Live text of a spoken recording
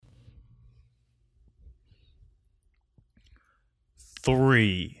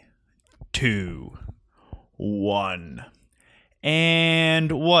3, 2, 1.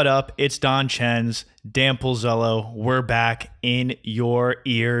 And what up? It's Don Chen's, Dan Pulzello. We're back in your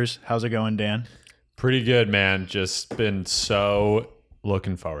ears. How's it going, Dan? Pretty good, man. Just been so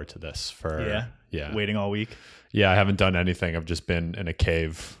looking forward to this for waiting all week. Yeah, I haven't done anything. I've just been in a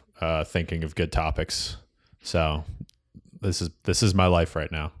cave thinking of good topics. So this is my life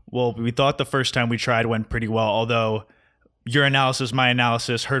right now. Well, we thought the first time we tried went pretty well, although your analysis, my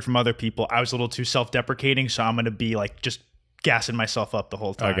analysis, heard from other people. I was a little too self-deprecating, so I'm going to be like just gassing myself up the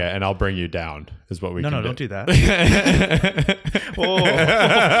whole time. Okay, and I'll bring you down is what we can do. No, don't do that.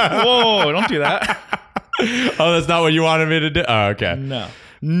 Whoa, don't do that. Oh, that's not what you wanted me to do? Oh, okay. No.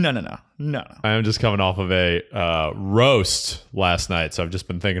 I am just coming off of a roast last night, so I've just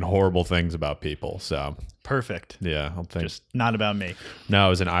been thinking horrible things about people. So perfect. Yeah, I'll think. Just not about me. No, I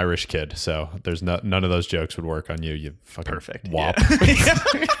was an Irish kid, so there's none of those jokes would work on you. You fucking perfect wop.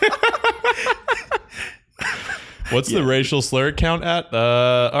 Yeah. What's the racial slur count at?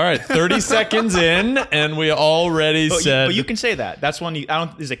 All right, 30 seconds in, and we already said. But you can say that. That's one.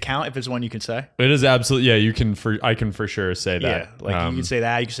 Does it count if it's one you can say? It is absolutely. Yeah, you can. I can for sure say that. Yeah, like you can say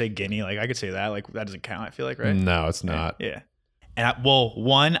that. You can say Guinea. Like I could say that. Like that doesn't count. I feel like, right? No, it's not. Yeah. And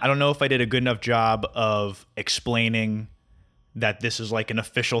I don't know if I did a good enough job of explaining that this is like an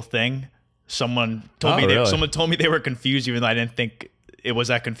official thing. Someone told me they were confused, even though I didn't think it was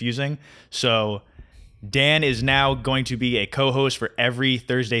that confusing. So Dan is now going to be a co-host for every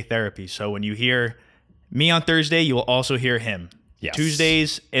Thursday Therapy. So when you hear me on Thursday, you will also hear him. Yes.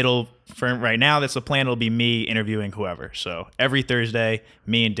 Tuesdays, for right now, that's the plan. It'll be me interviewing whoever. So every Thursday,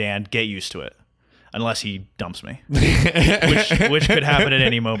 me and Dan, get used to it. Unless he dumps me, which could happen at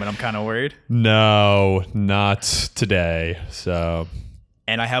any moment. I'm kind of worried. No, not today. So,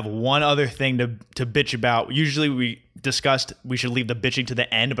 and I have one other thing to bitch about. Usually we discussed we should leave the bitching to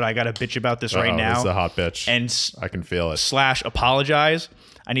the end, but I got to bitch about this right now. It's a hot bitch, and I can feel it. / apologize.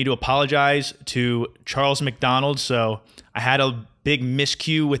 I need to apologize to Charles McDonald. So I had a big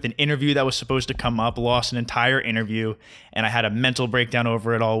miscue with an interview that was supposed to come up, lost an entire interview, and I had a mental breakdown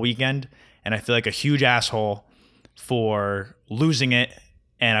over it all weekend. And I feel like a huge asshole for losing it,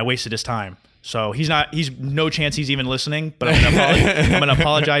 and I wasted his time. So he's no chance he's even listening, but I'm going to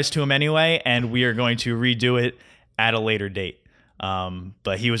apologize to him anyway, and we are going to redo it at a later date.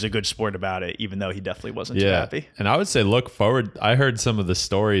 But he was a good sport about it, even though he definitely wasn't too happy. And I would say look forward. I heard some of the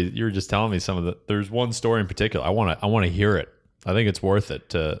story. You were just telling me there's one story in particular. I want to hear it. I think it's worth it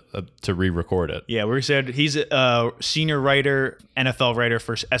to re-record it. Yeah, we said he's a senior writer, NFL writer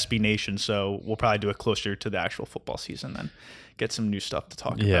for SB Nation, so we'll probably do it closer to the actual football season then. Get some new stuff to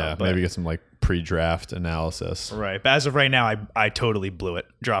talk about. Yeah, maybe get some like pre-draft analysis. Right, but as of right now, I totally blew it,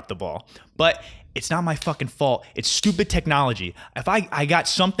 dropped the ball. But it's not my fucking fault. It's stupid technology. If I got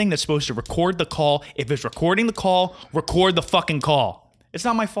something that's supposed to record the call, if it's recording the call, record the fucking call. It's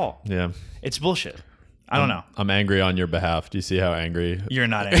not my fault. Yeah. It's bullshit. I don't know. I'm angry on your behalf. Do you see how angry? You're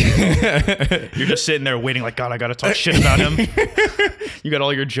not angry. You're just sitting there waiting like, God, I got to talk shit about him. You got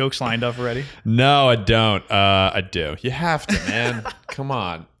all your jokes lined up already? No, I don't. I do. You have to, man. Come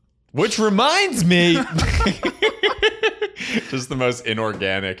on. Which reminds me. Just the most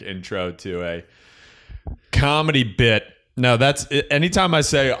inorganic intro to a comedy bit. No, that's anytime I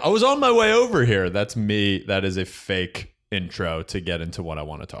say, I was on my way over here, that's me. That is a fake intro to get into what I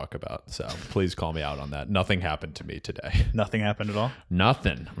want to talk about. So please call me out on that. Nothing happened to me today. Nothing happened at all?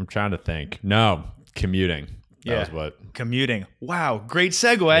 Nothing. I'm trying to think. No, commuting. That was what. Commuting. Wow, great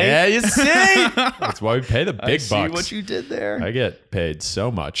segue. Yeah, you see? That's why we pay the big bucks. I see what you did there. I get paid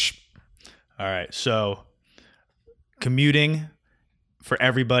so much. All right, so commuting for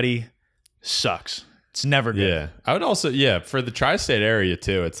everybody sucks. It's never good. Yeah. I would also, for the tri-state area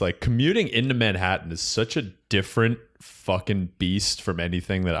too, it's like commuting into Manhattan is such a different fucking beast from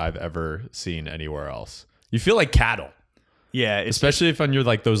anything that I've ever seen anywhere else. You feel like cattle. Yeah. Especially if on your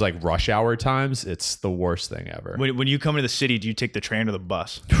like those like rush hour times, it's the worst thing ever. When you come into the city, do you take the train or the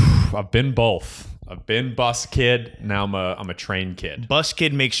bus? I've been both. I've been bus kid. Now I'm a train kid. Bus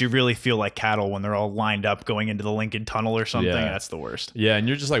kid makes you really feel like cattle when they're all lined up going into the Lincoln Tunnel or something. Yeah. That's the worst. Yeah, and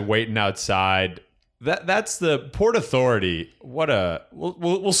you're just like waiting outside. That's the Port Authority.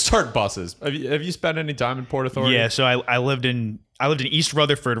 We'll start buses. Have you spent any time in Port Authority? Yeah, so I lived in East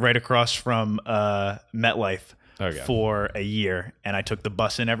Rutherford, right across from MetLife, for a year, and I took the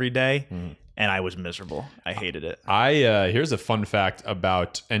bus in every day, and I was miserable. I hated it. Here's a fun fact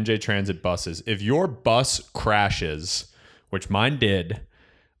about NJ Transit buses. If your bus crashes, which mine did,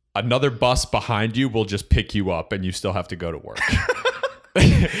 another bus behind you will just pick you up, and you still have to go to work.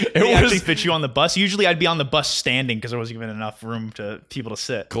 They actually fit you on the bus. Usually I'd be on the bus standing because there wasn't even enough room to people to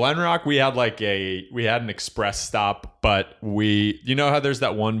sit. Glen Rock, we had an express stop, but you know how there's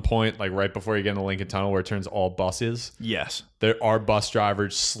that one point like right before you get in the Lincoln Tunnel where it turns all buses? Yes. Our bus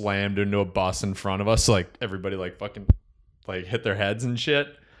drivers slammed into a bus in front of us, like everybody like fucking like hit their heads and shit.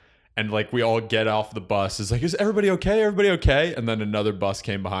 And like we all get off the bus. It's like, is everybody okay? Everybody okay? And then another bus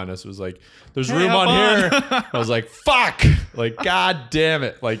came behind us. It was like, there's room on here. I was like, fuck. Like, god damn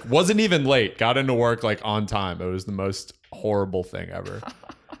it. Like, wasn't even late. Got into work like on time. It was the most horrible thing ever.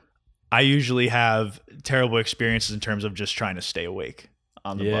 I usually have terrible experiences in terms of just trying to stay awake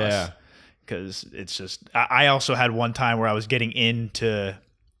on the bus. Because it's just, I also had one time where I was getting into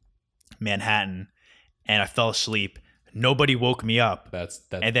Manhattan and I fell asleep. Nobody woke me up.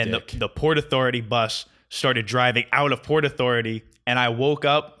 And then the Port Authority bus started driving out of Port Authority, and I woke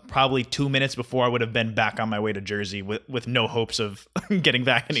up probably 2 minutes before I would have been back on my way to Jersey with no hopes of getting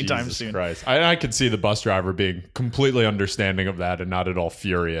back anytime Jesus soon. Christ. I could see the bus driver being completely understanding of that and not at all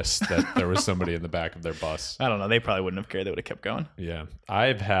furious that there was somebody in the back of their bus. I don't know. They probably wouldn't have cared. They would have kept going. Yeah.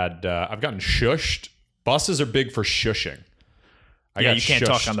 I've gotten shushed. Buses are big for shushing. You can't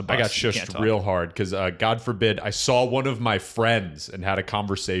talk on the bus. I got shushed real hard because, God forbid, I saw one of my friends and had a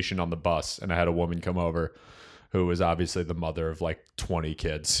conversation on the bus, and I had a woman come over who was obviously the mother of like 20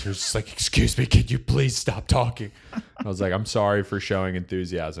 kids. Who was just like, excuse me, could you please stop talking? I was like, I'm sorry for showing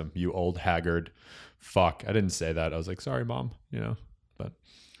enthusiasm, you old haggard fuck. I didn't say that. I was like, sorry, mom, but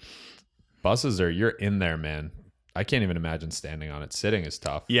buses you're in there, man. I can't even imagine standing on it. Sitting is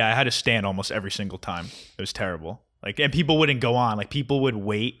tough. Yeah, I had to stand almost every single time. It was terrible. Like, and people wouldn't go on. Like, people would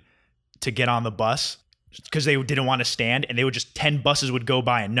wait to get on the bus because they didn't want to stand, and they would 10 buses would go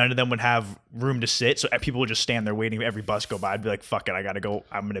by and none of them would have room to sit. So people would just stand there waiting for every bus go by. I'd be like, fuck it, I got to go.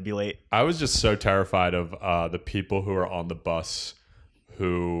 I'm going to be late. I was just so terrified of the people who were on the bus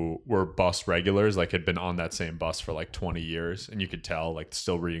who were bus regulars, like had been on that same bus for like 20 years. And you could tell, like,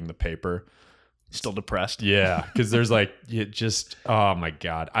 still reading the paper. Still depressed. Yeah. Because there's like, oh my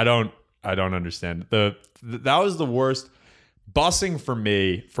God. I don't understand. That was the worst. Busing for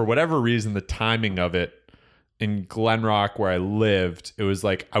me, for whatever reason, the timing of it in Glen Rock where I lived, it was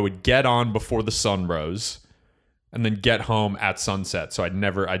like I would get on before the sun rose and then get home at sunset. So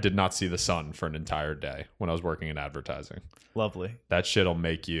I did not see the sun for an entire day when I was working in advertising. Lovely. That shit'll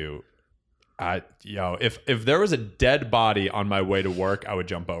make you, if there was a dead body on my way to work, I would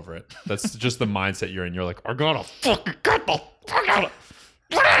jump over it. That's just the mindset you're in. You're like, I gotta fucking get the fuck out.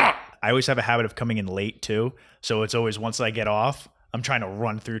 I always have a habit of coming in late too. So it's always once I get off, I'm trying to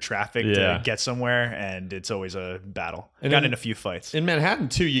run through traffic to get somewhere, and it's always a battle. I got in a few fights. In Manhattan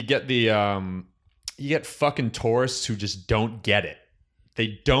too, you get fucking tourists who just don't get it.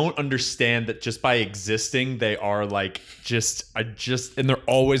 They don't understand that just by existing, they are like and they're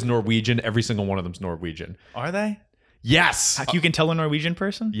always Norwegian. Every single one of them's Norwegian. Are they? Yes. You can tell a Norwegian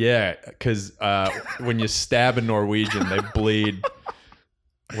person? Yeah, because when you stab a Norwegian, they bleed.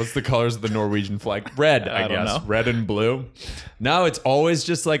 What's the colors of the Norwegian flag? Red, I guess. Know. Red and blue. No, it's always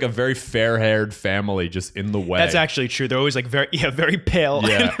just like a very fair-haired family just in the way. That's actually true. They're always like very pale.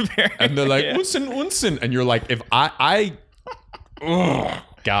 Yeah. And they're like, unsen. And you're like, if God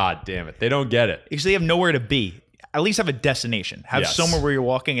damn it. They don't get it. Because they have nowhere to be. At least have a destination. Have somewhere where you're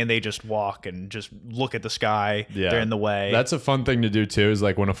walking and they just walk and just look at the sky. Yeah. They're in the way. That's a fun thing to do too, is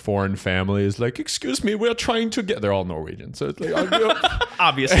like when a foreign family is like, excuse me, we're trying to get... They're all Norwegian. So it's like...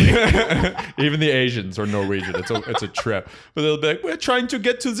 Obviously. Even the Asians are Norwegian. It's a trip. But they'll be like, we're trying to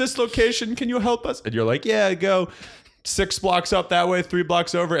get to this location. Can you help us? And you're like, yeah, go 6 blocks up that way, 3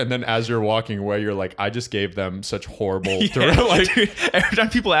 blocks over. And then as you're walking away, you're like, I just gave them such horrible... Dude, every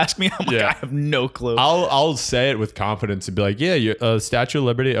time people ask me, I'm like, I have no clue. I'll say it with confidence and be like, yeah, Statue of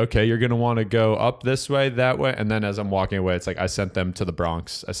Liberty. Okay, you're going to want to go up this way, that way. And then as I'm walking away, it's like, I sent them to the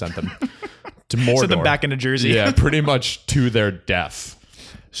Bronx. I sent them to Mordor. Sent them back into Jersey. Yeah, pretty much to their death.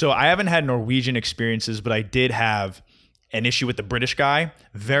 So I haven't had Norwegian experiences, but I did have an issue with the British guy.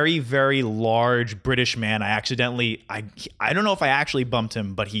 Very, very large British man. I don't know if I actually bumped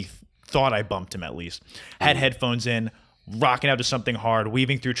him, but he thought I bumped him at least. Had headphones in, rocking out to something hard,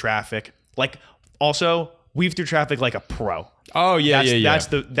 weaving through traffic. Like, also weave through traffic like a pro. Oh yeah,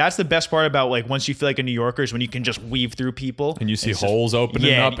 That's the best part about like once you feel like a New Yorker is when you can just weave through people and you see holes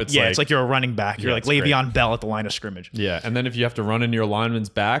opening up. It's like you're a running back. You're like Le'Veon Bell at the line of scrimmage. Yeah, and then if you have to run into your lineman's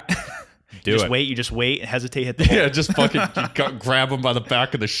back. You just wait and hesitate, hit the hole. Yeah, just fucking grab him by the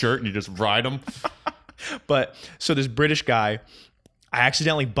back of the shirt and you just ride him. But so this British guy, I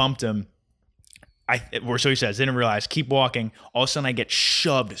accidentally bumped him. Or so he says, didn't realize, keep walking. All of a sudden I get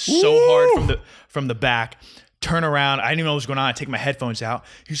shoved so hard from the back. turn around. I didn't even know what was going on. I take my headphones out.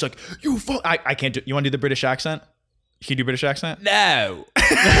 He's like, I can't do. You want to do the British accent? Can you do British accent? No.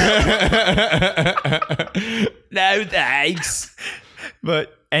 No, thanks.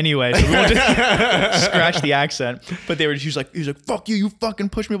 But anyway, so we won't just scratch the accent. But he was like, fuck you, you fucking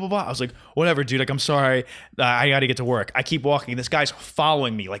push me, blah, blah. I was like, whatever, dude. Like, I'm sorry. I got to get to work. I keep walking. This guy's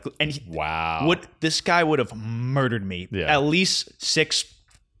following me. Like, and Wow. This guy would have murdered me. Yeah. At least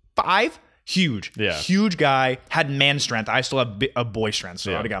 6'5". Huge. Yeah. Huge guy. Had man strength. I still have a boy strength.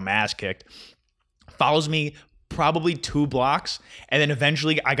 So I would have got my ass kicked. Follows me probably 2 blocks. And then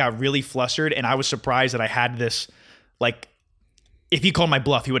eventually I got really flustered. And I was surprised that I had this, like, if he called my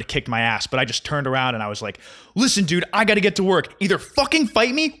bluff, he would have kicked my ass. But I just turned around and I was like, listen, dude, I got to get to work. Either fucking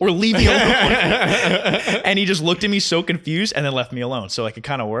fight me or leave me alone. And he just looked at me so confused and then left me alone. So like it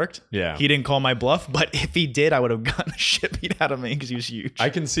kind of worked. Yeah. He didn't call my bluff. But if he did, I would have gotten the shit beat out of me because he was huge. I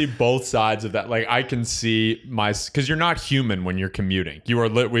can see both sides of that. Like I can see because you're not human when you're commuting. You are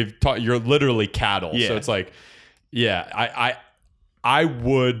you're literally cattle. Yeah. So it's like, yeah, I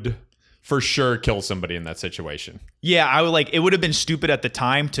would for sure kill somebody in that situation. Yeah, I would it would have been stupid at the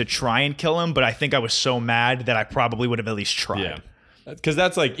time to try and kill him, but I think I was so mad that I probably would have at least tried. Yeah. Because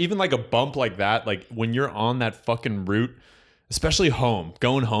that's like, even like a bump like that, like when you're on that fucking route, especially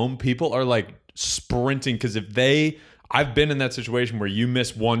going home, people are like sprinting. Because I've been in that situation where you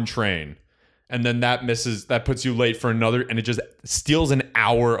miss one train and then that puts you late for another, and it just steals an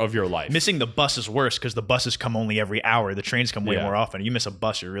hour of your life. Missing the bus is worse because the buses come only every hour. The trains come way more often. You miss a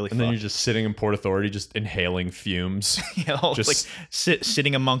bus, you're really fucked. And then you're just sitting in Port Authority, just inhaling fumes. Just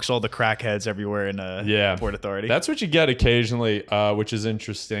sitting amongst all the crackheads everywhere in Port Authority. That's what you get occasionally, which is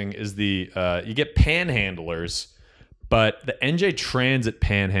interesting, is you get panhandlers. But the NJ Transit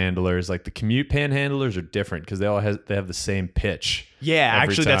panhandlers, like the commute panhandlers, are different because they have the same pitch. Yeah,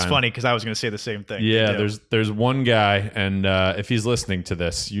 actually, that's funny because I was going to say the same thing. Yeah, there's one guy, and if he's listening to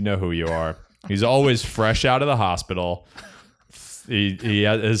this, you know who you are. He's always fresh out of the hospital.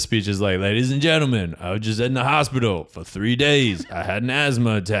 His speech is like, ladies and gentlemen, I was just in the hospital for 3 days. I had an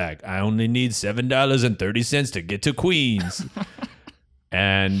asthma attack. I only need $7.30 to get to Queens.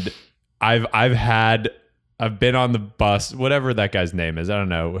 And I've been on the bus, whatever that guy's name is. I don't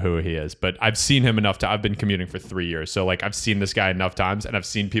know who he is, but I've seen him enough I've been commuting for 3 years. So like I've seen this guy enough times, and I've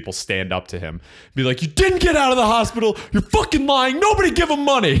seen people stand up to him, be like, you didn't get out of the hospital. You're fucking lying. Nobody give him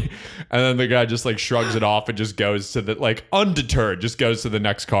money. And then the guy just like shrugs it off and just goes to undeterred, just goes to the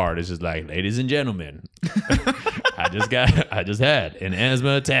next car. And it's just like, ladies and gentlemen, I just had an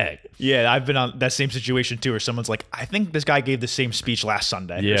asthma attack. Yeah, I've been on that same situation too, where someone's like, I think this guy gave the same speech last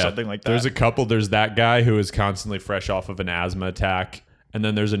Sunday or something like that. There's a couple. There's that guy who is constantly fresh off of an asthma attack. And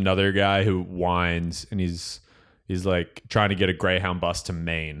then there's another guy who whines, and he's like trying to get a Greyhound bus to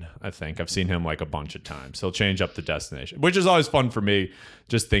Maine, I think. I've seen him like a bunch of times. He'll change up the destination, which is always fun for me,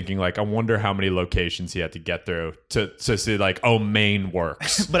 just thinking like, I wonder how many locations he had to get through to see like, oh, Maine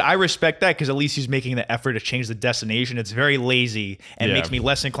works. But I respect that because at least he's making the effort to change the destination. It's very lazy and makes me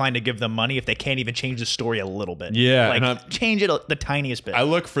less inclined to give them money if they can't even change the story a little bit. Yeah. Like change it the tiniest bit. I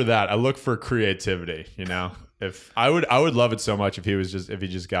look for that. I look for creativity, you know? If I would love it so much if he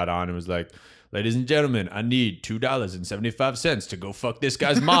just got on and was like, ladies and gentlemen, I need $2.75 to go fuck this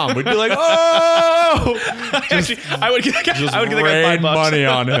guy's mom. We'd be like, oh! I would get rain money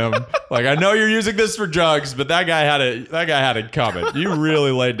on him. Like, I know you're using this for drugs, but that guy had it coming. You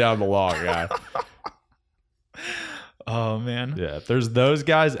really laid down the law, guy. Oh man. Yeah, there's those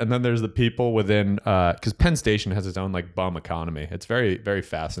guys, and then there's the people within because Penn Station has its own like bum economy. It's very, very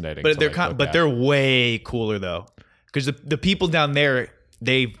fascinating. But they're way cooler though, because the people down there,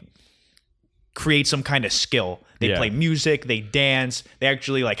 they create some kind of skill. They play music, they dance, they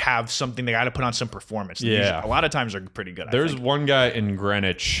actually like have something. They got to put on some performance. Yeah, a lot of times they're pretty good. There's one guy in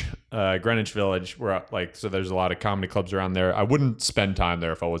Greenwich Village, where so there's a lot of comedy clubs around there. I wouldn't spend time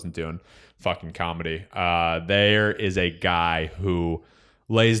there if I wasn't doing fucking comedy. There is a guy who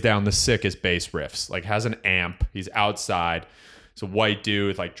lays down the sickest bass riffs, like has an amp. He's outside. It's a white dude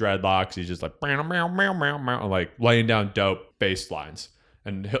with like dreadlocks. He's just like laying down dope bass lines.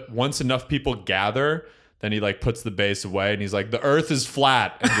 And once enough people gather, then he like puts the bass away and he's like, the earth is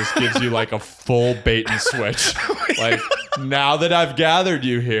flat, and just gives you like a full bait and switch. Like, now that I've gathered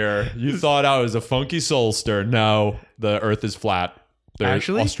you here, you thought I was a funky soulster. No, the earth is flat.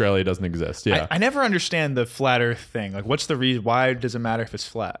 Actually, Australia doesn't exist. Yeah, I never understand the flat Earth thing. Like, what's the reason? Why does it matter if it's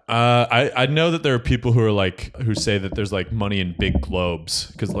flat? I know that there are people who say that there's like money in big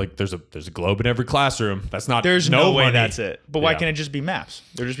globes, because like there's a globe in every classroom. That's not. There's no way money. that's it. But why can't it just be maps?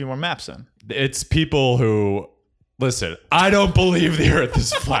 There'll just be more maps then. It's people who listen. I don't believe the Earth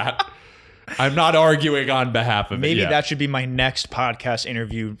is flat. I'm not arguing on behalf of Maybe it. that should be my next podcast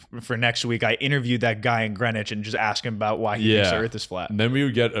interview for next week. I interviewed that guy in Greenwich and just ask him about why he thinks the Earth is flat. And then we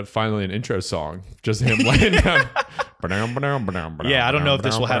would get finally an intro song, just him laying down. Yeah, I don't know if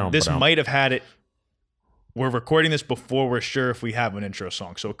this will have. This might have had it. We're recording this before we're sure if we have an intro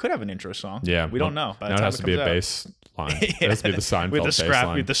song, so it could have an intro song. Yeah, we don't know. By the Now it time has to be a comes out. bass line. It has to be the Seinfeld we have bass scrap.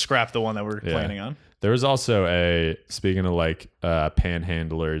 line. We have to scrap the one that we're planning on. There was also speaking of like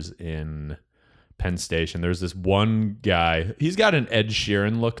panhandlers in Penn Station, there's this one guy. He's got an Ed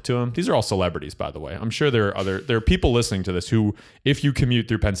Sheeran look to him. These are all celebrities, by the way. I'm sure there are people listening to this who, if you commute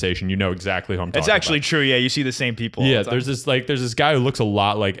through Penn Station, you know exactly who I'm talking about. It's actually true. Yeah, you see the same people. Yeah, all the time. there's this guy who looks a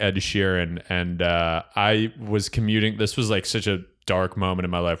lot like Ed Sheeran, and I was commuting. This was like such a dark moment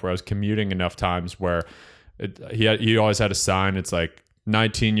in my life where I was commuting enough times where he always had a sign. It's like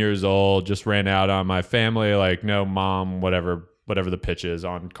 19 years old, just ran out on my family, like no mom, whatever the pitch is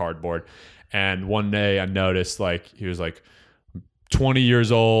on cardboard. And one day I noticed like he was like 20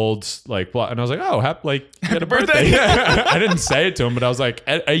 years old, like, and I was like, oh, you had a birthday. I didn't say it to him, but I was like,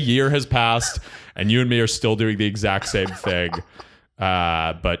 a year has passed and you and me are still doing the exact same thing.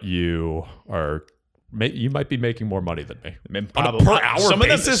 But you might be making more money than me. On a per hour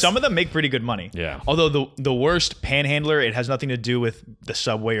basis. Some of them make pretty good money. Yeah. Although the worst panhandler, it has nothing to do with the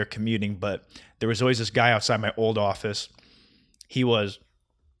subway or commuting, but there was always this guy outside my old office. He was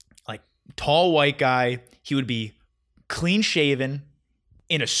like tall white guy. He would be clean shaven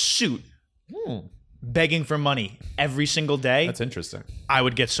in a suit, begging for money every single day. That's interesting. I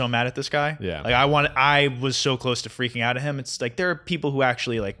would get so mad at this guy. Yeah. Like I was so close to freaking out at him. It's like there are people who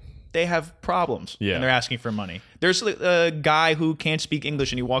actually like they have problems and they're asking for money. There's a guy who can't speak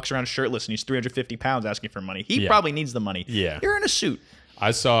English and he walks around shirtless and he's 350 pounds asking for money. He probably needs the money. Yeah. You're in a suit. I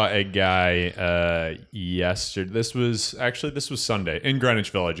saw a guy yesterday. This was Sunday in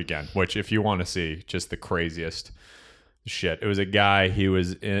Greenwich Village again, which if you want to see just the craziest shit. It was a guy, he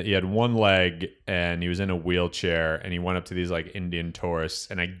had one leg and he was in a wheelchair and he went up to these like Indian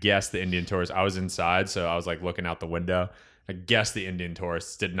tourists, and I guess the Indian tourists, I was inside, so I was like looking out the window. I guess the Indian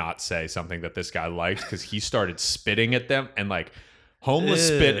tourists did not say something that this guy liked because he started spitting at them, and like homeless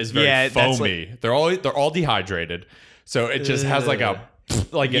spit is very foamy. They're all dehydrated, so it just has like a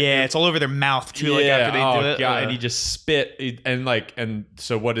it's all over their mouth too. Like after they do it, God, and he just spit and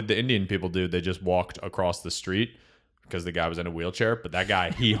so what did the Indian people do? They just walked across the street because the guy was in a wheelchair, but that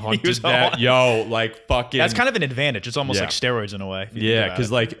guy he hunted that like fucking. That's kind of an advantage. It's almost like steroids in a way. Yeah,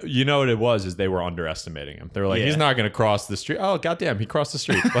 because like you know what it was is they were underestimating him. They were like, he's not going to cross the street. Oh goddamn, he crossed the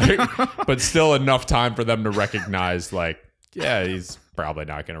street. Like, but still enough time for them to recognize like, he's probably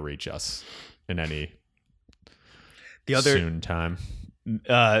not going to reach us in any soon time.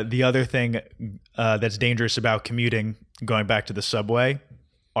 The other thing that's dangerous about commuting, going back to the subway,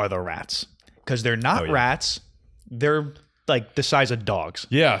 are the rats, because they're not rats. They're like the size of dogs.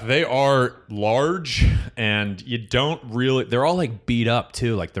 Yeah, they are large, and you don't really. They're all like beat up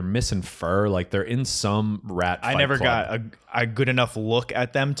too. Like they're missing fur. Like they're in some rat. I never got a good enough look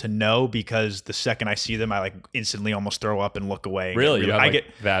at them to know, because the second I see them, I like instantly almost throw up and look away. Really, I get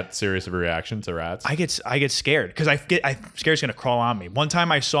that serious of a reaction to rats. I get scared because I'm scared it's gonna crawl on me. One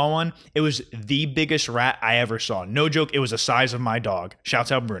time I saw one. It was the biggest rat I ever saw. No joke. It was the size of my dog.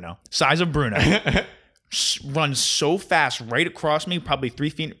 Shouts out Bruno. Size of Bruno. Runs so fast right across me, probably 3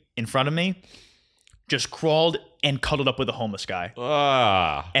 feet in front of me, just crawled and cuddled up with a homeless guy.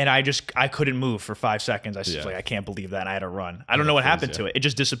 And I couldn't move for 5 seconds. I was like, I can't believe that. And I had to run. I don't know what happened to it. It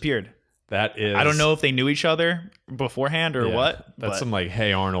just disappeared. That is. I don't know if they knew each other beforehand or what. That's some like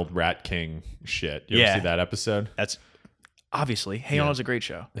Hey Arnold Rat King shit. You ever see that episode? That's obviously Hey Arnold's a great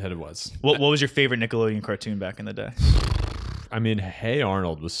show. It was. What was your favorite Nickelodeon cartoon back in the day? I mean, Hey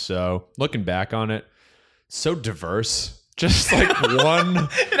Arnold was looking back on it, so diverse. Just like one,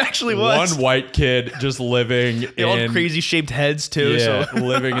 it actually was one white kid just living they all had crazy shaped heads too. Yeah, so.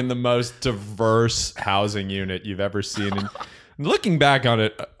 Living in the most diverse housing unit you've ever seen. And looking back on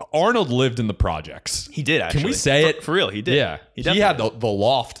it, Arnold lived in the projects. He did actually. Can we say it for real? He did. Yeah, he had the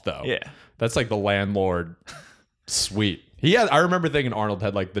loft though. Yeah, that's like the landlord suite. I remember thinking Arnold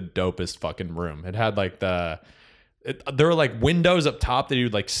had like the dopest fucking room. It had like there were like windows up top that you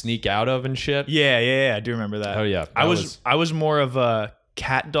would like sneak out of and shit. Yeah, I do remember that. Oh yeah, I was more of a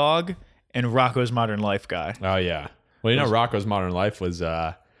Cat Dog and Rocko's Modern Life guy. Oh yeah, well you know Rocko's Modern Life was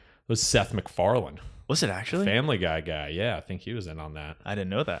Seth MacFarlane. Was it actually? Family Guy guy? Yeah, I think he was in on that. I didn't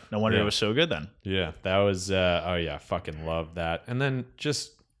know that. No wonder it was so good then. Yeah, that was. Fucking love that. And then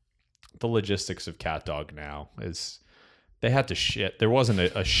just the logistics of Cat Dog now is they had to shit. There wasn't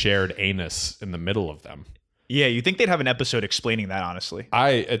a shared anus in the middle of them. Yeah, you think they'd have an episode explaining that, honestly.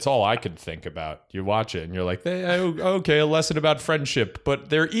 It's all I could think about. You watch it and you're like, okay, a lesson about friendship, but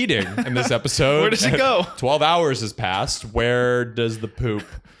they're eating in this episode. Where does it go? 12 hours has passed. Where does the poop?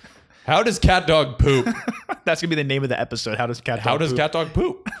 How does cat dog poop? That's gonna be the name of the episode. How does cat dog How does poop? cat dog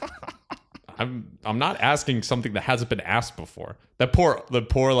poop? I'm not asking something that hasn't been asked before. The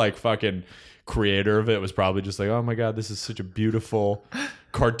poor like fucking creator of it was probably just like, oh my god, this is such a beautiful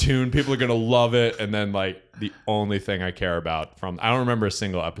cartoon. People are gonna love it. And then like the only thing I care about I don't remember a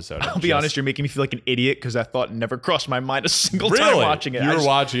single episode. I'll be honest, you're making me feel like an idiot because that thought never crossed my mind a single really? time watching it. You were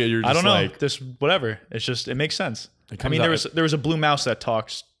watching it. You're just I don't know. like, This whatever. It's just it makes sense. I mean, comes there was a blue mouse that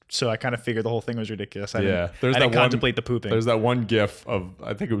talks. So I kind of figured the whole thing was ridiculous. I didn't contemplate the pooping. There's that one gif of,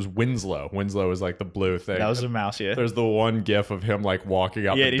 I think it was Winslow. Winslow is like the blue thing. That was a mouse, yeah. There's the one gif of him like walking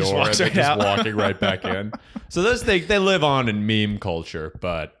out the he just door and walks then right just out. walking right back in. So those things, they live on in meme culture,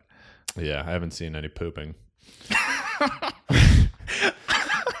 but yeah, I haven't seen any pooping.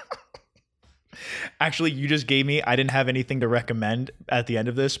 Actually, you just gave me, I didn't have anything to recommend at the end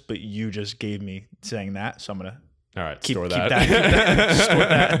of this, but you just gave me saying that. So I'm going to All right, keep store that. that. Store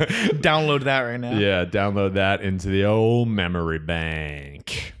that. Download that right now. Yeah, download that into the old memory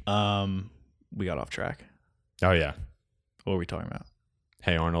bank. We got off track. Oh yeah. What were we talking about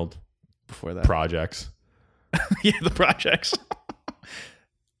Hey Arnold. before that? Projects. Yeah, the projects.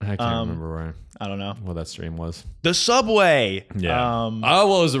 I can't remember where. I don't know. What that stream was. The Subway. Yeah. Oh,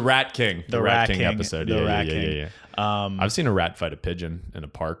 well, it was the Rat King. The Rat King episode. The Yeah, Rat yeah, King. yeah, yeah. I've seen a rat fight a pigeon in a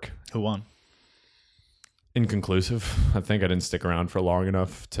park. Who won? Inconclusive. I think I didn't stick around for long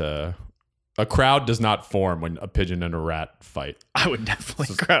enough to. A crowd does not form when a pigeon and a rat fight. I would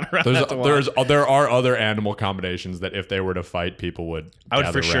definitely crowd around that to watch. There are other animal combinations that if they were to fight, people would. I would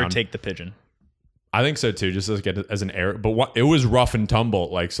gather for sure around. take the pigeon. I think so too, just as an air. But it was rough and tumble.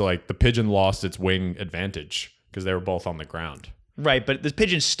 Like the pigeon lost its wing advantage because they were both on the ground. Right, but the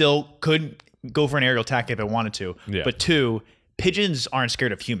pigeon still could go for an aerial attack if it wanted to. Yeah. But two, pigeons aren't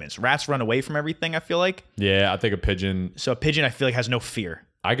scared of humans. Rats run away from everything, I feel like. Yeah, I think a pigeon. So a pigeon, I feel like, has no fear.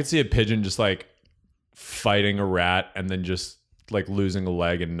 I could see a pigeon just like fighting a rat and then just like losing a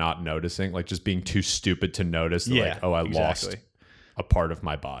leg and not noticing, like just being too stupid to notice. That, Yeah, like, oh, I lost a part of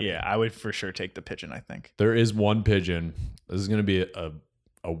my body. Yeah, I would for sure take the pigeon, I think. There is one pigeon. This is going to be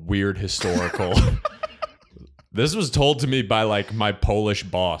a weird historical. This was told to me by like my Polish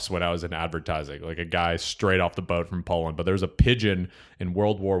boss when I was in advertising, like a guy straight off the boat from Poland. But there was a pigeon in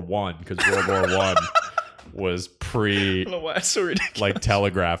World War One because World War One was pre I don't know why it's so ridiculous. like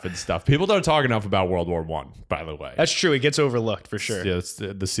telegraph and stuff. People don't talk enough about World War One, by the way. That's true. It gets overlooked for sure. Yeah,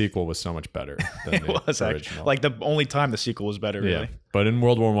 the sequel was so much better than It the was original. actually like the only time the sequel was better, really. Yeah, but in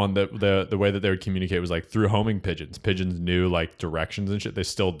World War One, the way that they would communicate was like through homing pigeons. Pigeons knew like directions and shit. They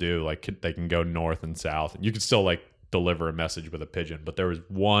still do. Like they can go north and south, and you could still like deliver a message with a pigeon. But there was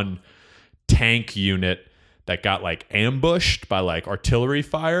one tank unit that got like ambushed by like artillery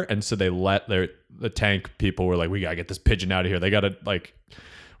fire, and so they let the tank people were like, we gotta get this pigeon out of here. They gotta like,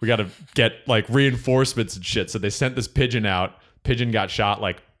 we gotta get like reinforcements and shit. So they sent this pigeon out. Pigeon got shot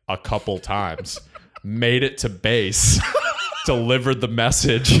like a couple times, made it to base, delivered the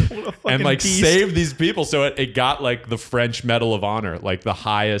message, and like beast. saved these people. So it got like the French Medal of Honor, like the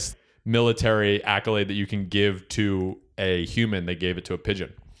highest military accolade that you can give to a human. They gave it to a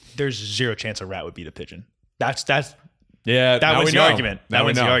pigeon. There's zero chance a rat would beat a pigeon. That's Yeah, That now wins we the know. argument. That Now we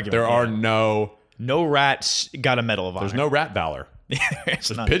wins the know. argument, There are yeah. No rats got a Medal of Honor. there's no rat valor. There's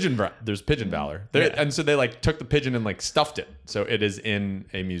none. There's pigeon valor. Yeah. And so they like took the pigeon and like stuffed it. So it is in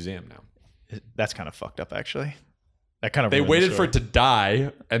a museum now. That's kind of fucked up, actually. That kind of They ruined the waited for story. it to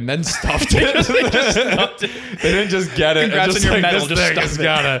die and then stuffed it. They didn't just get it. Congrats and just on your like, medal, this just thing has stuff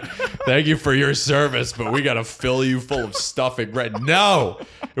it." gotta, thank you for your service, but we gotta fill you full of stuffing. Right? No,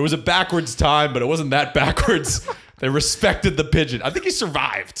 it was a backwards time, but it wasn't that backwards. They respected the pigeon. I think he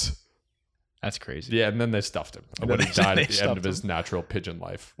survived. That's crazy. Yeah, and then they stuffed him. And What then he they- died they at the end of stuffed his natural pigeon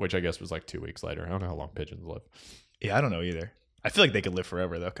life, which I guess was like 2 weeks later. I don't know how long pigeons live. Yeah, I don't know either. I feel like they could live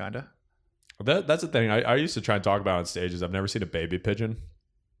forever, though, kind of. That's the thing. I used to try and talk about on stages. I've never seen a baby pigeon.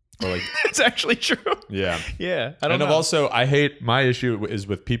 Or like, It's actually true. yeah. Yeah, I don't And know. I've also, I hate, my issue is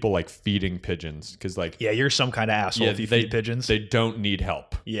with people like feeding pigeons. Because like, Yeah, you're some kind of asshole if you feed pigeons. They don't need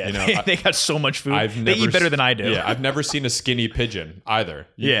help. yeah, You know, they got so much food. I've They never eat better s- than I do. Yeah, I've never seen a skinny pigeon either.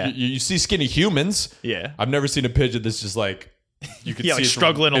 Yeah. You see skinny humans. Yeah. I've never seen a pigeon that's just like, you can Yeah, see like its-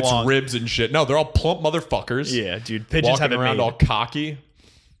 struggling its along. ribs and shit. No, they're all plump motherfuckers. Yeah, dude. Pigeons Walking have it around made. all cocky.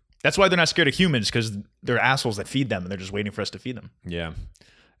 That's why they're not scared of humans, because they're assholes that feed them, and they're just waiting for us to feed them. Yeah.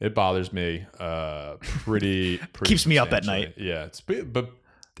 It bothers me pretty Keeps me up at substantially. night. Yeah, but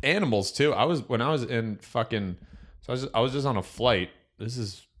animals too. When I was in fucking, so I was just on a flight. This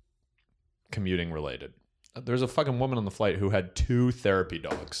is commuting related. There's a fucking woman on the flight who had 2 therapy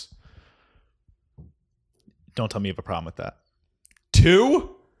dogs. Don't tell me you have a problem with that. 2?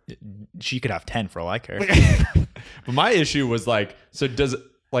 She could have 10 for all I care. But my issue was like, so does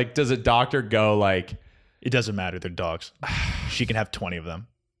a doctor go like, It doesn't matter. They're dogs. She can have 20 of them.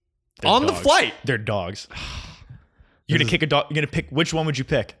 They're on dogs. the flight? They're dogs. You're gonna kick a dog. You're gonna pick. Which one would you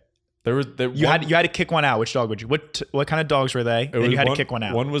pick? You had to kick one out. Which dog would you? What kind of dogs were they? And you had to kick one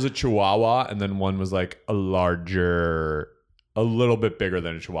out. One was a Chihuahua, and then one was like a little bit bigger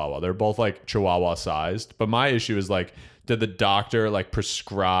than a Chihuahua. They're both like Chihuahua sized. But my issue is like, did the doctor like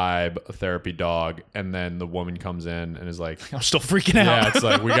prescribe a therapy dog, and then the woman comes in and is like, I'm still freaking out. yeah, it's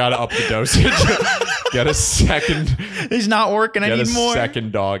like, we got to up the dosage. Get a second. He's not working. I need more. Get a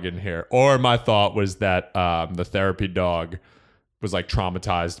second dog in here. Or my thought was that the therapy dog was like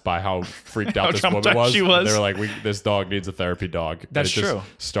traumatized by how freaked out this woman was. She was. They were like, this dog needs a therapy dog. That's and it true.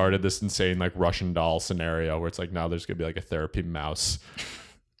 Just started this insane like Russian doll scenario where it's like, now there's gonna be like a therapy mouse.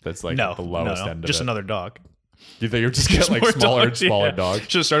 That's like the lowest end of just it. another dog. Do you think you're just getting like smaller and smaller dogs?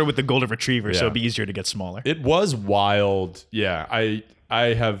 Should have started with the golden retriever, so it'd be easier to get smaller. It was wild. Yeah,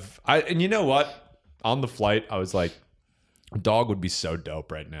 and you know what? On the flight, I was like, a dog would be so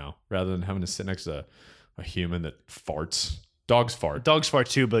dope right now, rather than having to sit next to a human that farts. Dogs fart. Dogs fart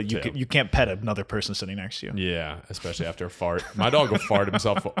too, but you can't pet another person sitting next to you. Yeah, especially after a fart. My dog will fart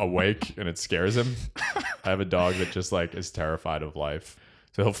himself awake, and it scares him. I have a dog that just like is terrified of life,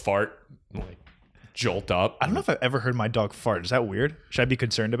 so he'll fart and, like, jolt up. I don't know if I've ever heard my dog fart. Is that weird? Should I be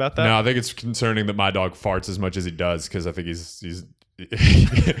concerned about that? No, I think it's concerning that my dog farts as much as he does, because I think he's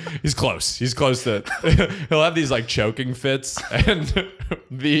close. He's close to. He'll have these like choking fits and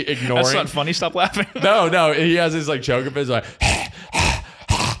the ignoring. That's not funny. Stop laughing. No. He has these like choking fits, like,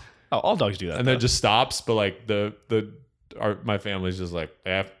 oh, all dogs do that. and then just stops. But like my family's just like,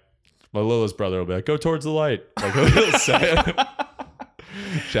 my littlest brother will be like, go towards the light. Like he'll say it.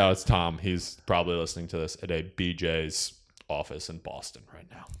 Shout out to Tom. He's probably listening to this at a BJ's office in Boston right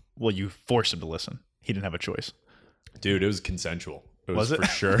now. Well, you forced him to listen. He didn't have a choice. Dude, it was consensual. Was it? For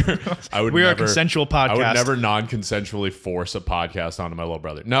sure. We are a consensual podcast. I would never non-consensually force a podcast onto my little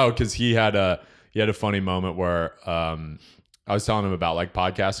brother. No, because he had a funny moment where I was telling him about like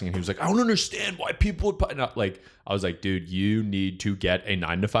podcasting, and he was like, I don't understand why people would like. I was like, dude, you need to get a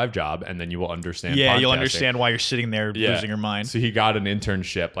 9-to-5 job, and then you will understand. Yeah, podcasting. you'll understand why you're sitting there losing your mind. So he got an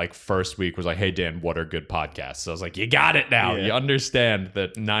internship. Like first week was like, hey Dan, what are good podcasts? So I was like, you got it now. Yeah. You understand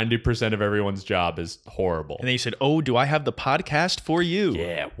that 90% of everyone's job is horrible. And then he said, oh, do I have the podcast for you?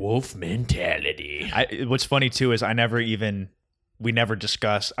 Yeah, wolf mentality. What's funny too is we never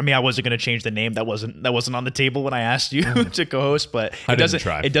discussed. I mean, I wasn't going to change the name. That wasn't on the table when I asked you to co-host, but it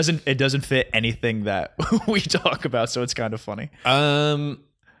doesn't fit anything that we talk about. So it's kind of funny.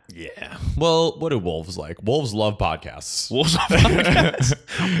 Yeah. Well, what do wolves like? Wolves love podcasts. Wolves love podcasts.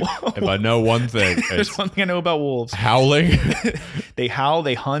 If I know one thing, there's one thing I know about wolves. Howling. They howl,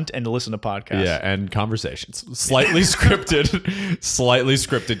 they hunt, and listen to podcasts. Yeah, and conversations. Slightly scripted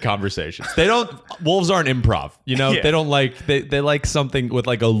conversations. Wolves aren't improv. You know, Yeah. they don't like, they like something with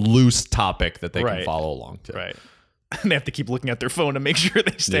like a loose topic that they can follow along to. Right. They have to keep looking at their phone to make sure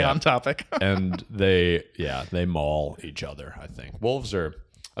they stay on topic. And they maul each other, I think.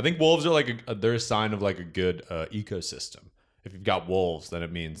 I think wolves are like they're a sign of like a good ecosystem. If you've got wolves, then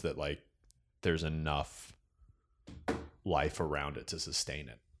it means that like there's enough life around it to sustain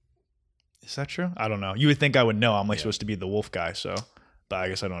it. Is that true? I don't know. You would think I would know. I'm like supposed to be the wolf guy, so but I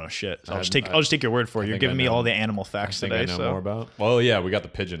guess I don't know shit. So I'll just take your word for it. You're giving me all the animal facts today. I know more about. Well, yeah, we got the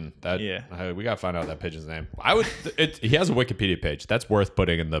pipigeon. We got to find out that pigeon's name. He has a Wikipedia page. That's worth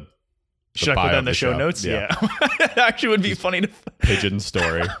putting in the. Should I put that in the show notes? Yeah. It actually would be funny to pigeon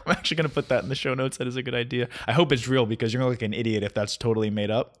story. I'm actually going to put that in the show notes. That is a good idea. I hope it's real because you're going to look like an idiot if that's totally made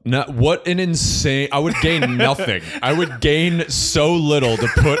up. No, what an insane. I would gain nothing. I would gain so little to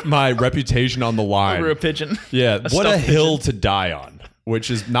put my reputation on the line. Over a pigeon. Yeah. What a hill to die on, which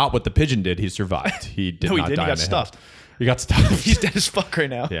is not what the pigeon did. He survived. He did not die. He got stuffed. He got stuffed. He's dead as fuck right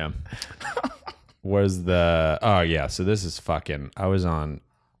now. Yeah. So this is fucking, I was on.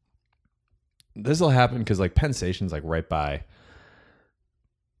 This will happen because like Penn Station's like right by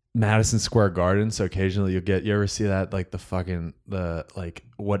Madison Square Garden, so occasionally you ever see that like the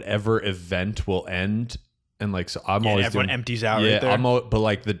whatever event will end, and like so I'm always everyone empties out right there. But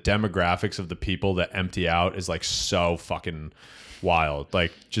like the demographics of the people that empty out is like so fucking wild.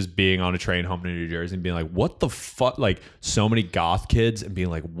 Like just being on a train home to New Jersey and being like, what the fuck? Like so many goth kids and being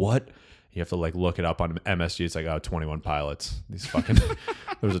like, what You have to like look it up on MSG. It's like, oh, 21 Pilots. These fucking there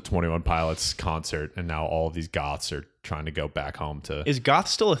was a 21 Pilots concert, and now all of these goths are trying to go back home to. Is goth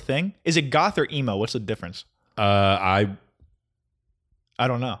still a thing? Is it goth or emo? What's the difference? I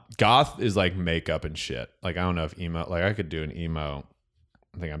don't know. Goth is like makeup and shit. Like I don't know if emo. Like I could do an emo.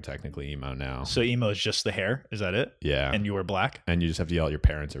 I think I'm technically emo now. So emo is just the hair. Is that it? Yeah. And you wear black. And you just have to yell at your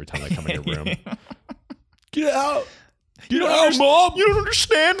parents every time they come in your room. Get out. You don't understand, Mom. You don't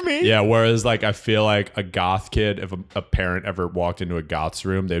understand me. Yeah, whereas like I feel like a goth kid, if a parent ever walked into a goth's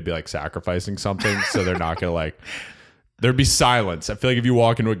room, they'd be like sacrificing something, so they're not gonna like. There'd be silence. I feel like if you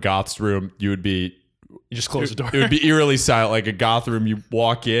walk into a goth's room, you just close the door. It would be eerily silent. Like a goth room, you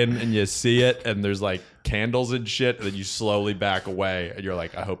walk in and you see it, and there's like candles and shit, and then you slowly back away, and you're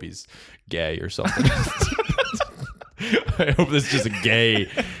like, I hope he's gay or something. I hope this is just a gay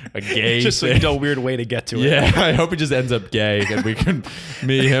just thing. a weird way to get to it. Yeah, I hope he just ends up gay, and him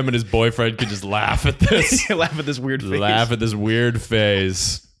and his boyfriend can just laugh at this. Laugh at this weird phase. Laugh at this weird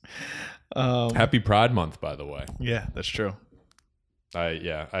phase. Happy Pride Month, by the way. Yeah, that's true.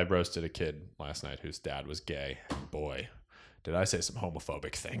 I roasted a kid last night whose dad was gay. Boy, did I say some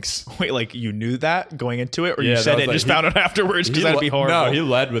homophobic things. Wait, like you knew that going into it, or Yeah, you said that it and was just like- found out afterwards because that'd be horrible. No, he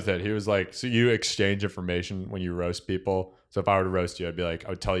led with it. He was like, so you exchange information when you roast people. So if I were to roast you, I'd be like, I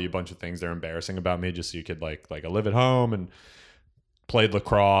would tell you a bunch of things that are embarrassing about me just so you could like I live at home and played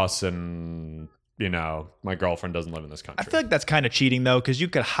lacrosse, and you know, my girlfriend doesn't live in this country. I feel like that's kind of cheating though, because you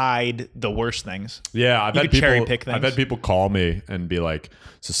could hide the worst things. Yeah, You could cherry pick things. I've had people call me and be like,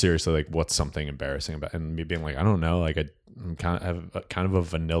 so seriously, like what's something embarrassing about, and me being like, I don't know, like I'm have a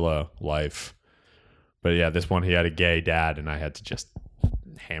vanilla life. But yeah, this one, he had a gay dad, and I had to just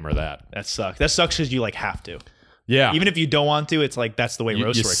hammer that. That sucks. That sucks because you like have to. Yeah. Even if you don't want to, it's like that's the way you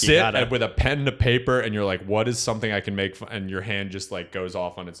roasts work. sit with a pen to paper, and you're like, what is something I can make fun? And your hand just like goes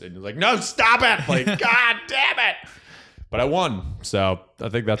off on its, and you're like, no, stop it. Like, God damn it. But I won. So I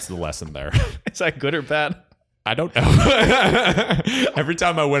think that's the lesson there. Is that good or bad? I don't know. Every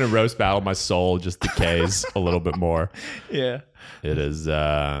time I win a roast battle, my soul just decays a little bit more. Yeah. It is,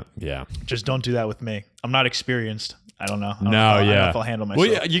 yeah. Just don't do that with me. I'm not experienced. I don't know. I don't No, know yeah. if I'll handle myself.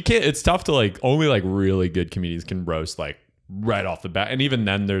 Well, yeah, you can't. It's tough to like. Only like really good comedians can roast like right off the bat, and even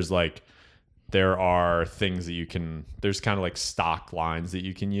then, there are things that you can. There's kind of like stock lines that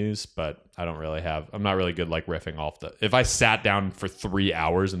you can use, but I don't really have. I'm not really good like riffing off the. If I sat down for 3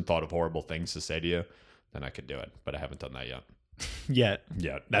 hours and thought of horrible things to say to you, then I could do it. But I haven't done that yet. Yet.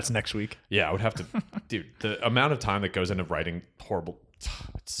 That's next week. Yeah, I would have to, dude. The amount of time that goes into writing horrible.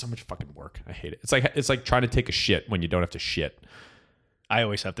 It's so much fucking work. I hate it. It's like trying to take a shit when you don't have to shit. I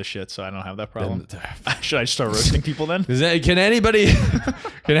always have to shit, so I don't have that problem. Should I start roasting people then? Can anybody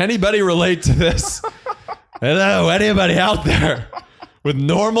relate to this? Hello, anybody out there with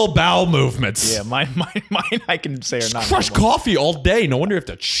normal bowel movements? Yeah, mine I can say are not Crush normal. coffee all day. No wonder you have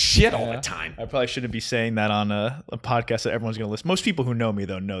to shit all the time. I probably shouldn't be saying that on a podcast that everyone's going to listen. Most people who know me,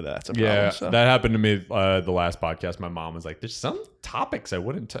 though, know that's a problem. Yeah, So. that happened to me the last podcast. My mom was like, there's some topics I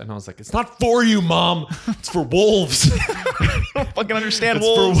wouldn't, and I was like, it's not for you, Mom. It's for wolves. I don't fucking understand It's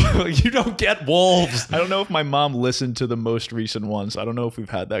wolves. for, you don't get wolves. I don't know if my mom listened to the most recent ones. I don't know if we've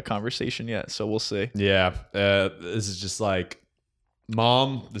had that conversation yet, so we'll see. Yeah, this is just like,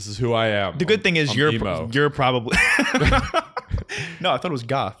 Mom, this is who I am. The good thing is I'm you're emo. probably No, I thought it was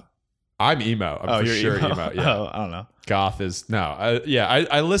goth. I'm emo. I'm for sure emo. Yeah. Oh, I don't know. Goth is no.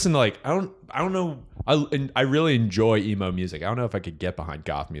 I listen to like I don't know. I really enjoy emo music. I don't know if I could get behind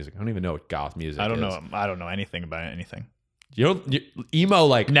goth music. I don't even know what goth music is. I don't know. I don't know anything about anything. Emo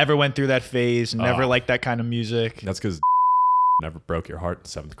like Never went through that phase. Never liked that kind of music. that's because never broke your heart in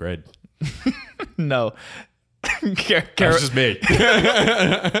 7th grade. No. That's just me. Is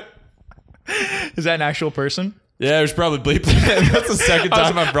that an actual person? Yeah, there's probably bleep. That's the second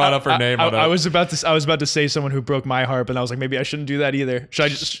time I brought up her name. I was about to say someone who broke my heart, but I was like, maybe I shouldn't do that either.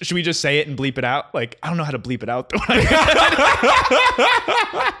 Should we just say it and bleep it out? Like, I don't know how to bleep it out though.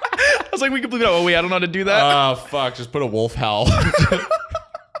 I was like, we can bleep it out. Oh wait, I don't know how to do that. Oh fuck! Just put a wolf howl.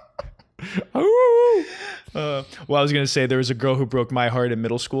 Well, I was gonna say there was a girl who broke my heart in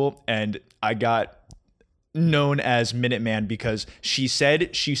middle school, and I got known as Minuteman because she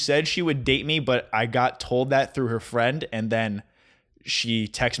said she would date me, but I got told that through her friend, and then she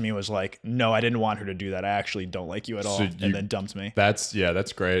texted me and was like, no, I didn't want her to do that. I actually don't like you at all. And then dumped me. That's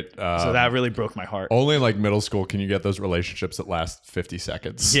great. So that really broke my heart. Only in like middle school can you get those relationships that last 50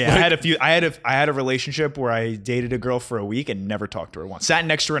 seconds. Yeah, I had a relationship where I dated a girl for a week and never talked to her once. Sat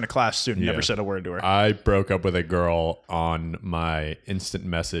next to her in a class student, never said a word to her. I broke up with a girl on my instant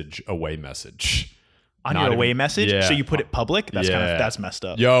message away message. on Not your even- away message. yeah. So you put it public. That's Yeah. that's messed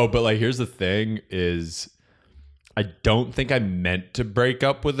up. Yo, but like, here's the thing: is I don't think I meant to break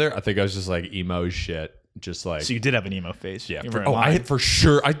up with her. I think I was just like emo as shit, just like. So you did have an emo phase. Yeah. You were in I line. had for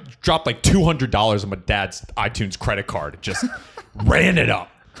sure. I dropped like $200 on my dad's iTunes credit card. Just ran it up.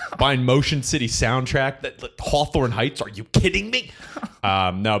 Buying Motion City soundtrack. That Hawthorne Heights. Are you kidding me?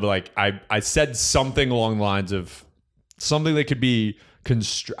 No, but like I said something along the lines of something that could be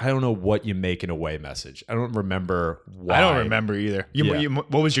I don't know what you make an away message. I don't remember why. I don't remember either. Yeah.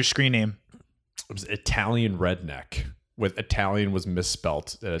 What was your screen name? It was Italian redneck. With Italian was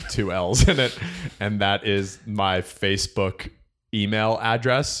misspelt, 2 L's in it, and that is my Facebook email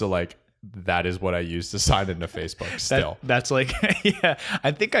address. So like that is what I use to sign into Facebook. Still, That's like yeah.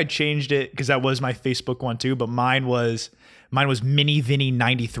 I think I changed it because that was my Facebook one too. But mine was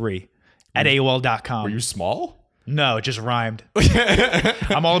minivinny93 at AOL.com. were you small? No, it just rhymed.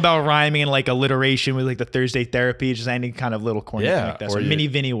 I'm all about rhyming and like alliteration with like the Thursday therapy, just any kind of little corny thing like that. So Mini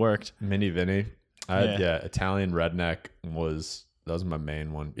Vinny worked. Mini Vinny. Yeah, Italian redneck was my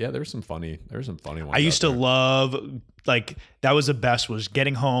main one. Yeah, there were some funny ones. I used to love like that was the best was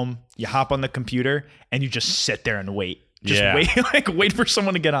getting home, you hop on the computer and you just sit there and wait. Just wait for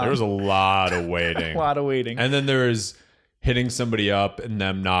someone to get on. There was a lot of waiting. A lot of waiting. And then there was hitting somebody up and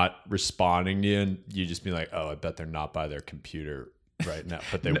them not responding to you, and you just be like, "Oh, I bet they're not by their computer right now,"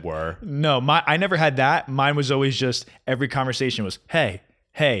 but they were. No, I never had that. Mine was always just every conversation was, "Hey,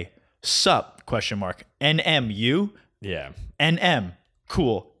 sup?" NMU Yeah. NM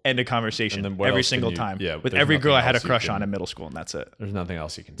cool. End of conversation. And then what every else can single you- time. yeah, with there's every girl I nothing had a else you crush can- on in middle school, and that's it. There's nothing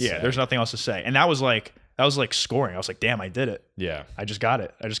else you can Yeah, say. there's nothing else to say. And that was like scoring. I was like, damn, I did it. Yeah. I just got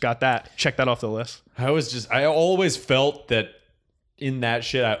it. I just got that. Check that off the list. I always felt that in that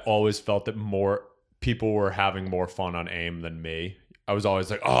shit, I always felt that more people were having more fun on AIM than me. I was always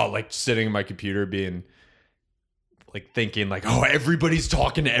like, oh, like sitting in my computer being like thinking like, oh, everybody's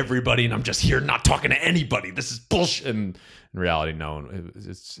talking to everybody and I'm just here not talking to anybody. This is bullshit. And in reality, no one,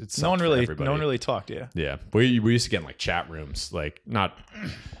 it's No one everybody. really talked. Yeah. Yeah. We used to get in like chat rooms, like not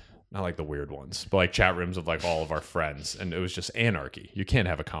like the weird ones, but like chat rooms of like all of our friends. And it was just anarchy. You can't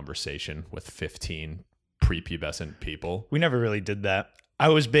have a conversation with 15 prepubescent people. We never really did that. I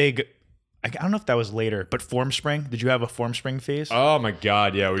was big. I don't know if that was later, but Formspring. Did you have a Formspring phase? Oh my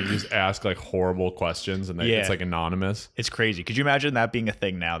God. Yeah. We just ask like horrible questions and Yeah. it's like anonymous. It's crazy. Could you imagine that being a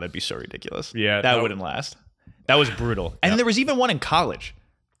thing now? That'd be so ridiculous. Yeah, That no. wouldn't last. That was brutal. And there was even one in college.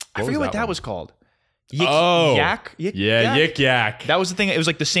 I What forget was what that that one? was called. Yak. Yik Yak. That was the thing. It was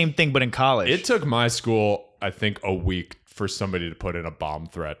like the same thing, but in college. It took my school, I think, a week for somebody to put in a bomb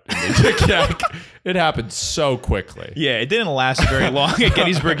threat in the Yik Yak. It happened so quickly. Yeah, it didn't last very long at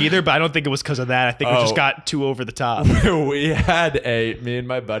Gettysburg either, but I don't think it was because of that. I think we just got too over the top. Me and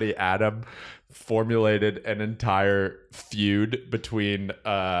my buddy Adam formulated an entire feud between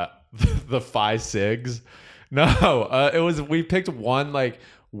the Phi Sigs. We picked one like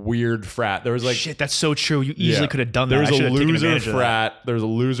weird frat. There was like Shit, that's so true. You easily could have done that. There was I a should have taken loser advantage of that. frat. There was a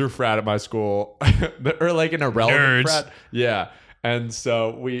loser frat at my school, or like an irrelevant Nerds. frat. Yeah, and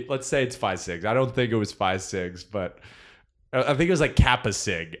so let's say it's Phi Sigs. I don't think it was Phi Sigs, but I think it was like Kappa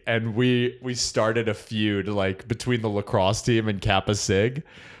Sig, and we started a feud like between the lacrosse team and Kappa Sig.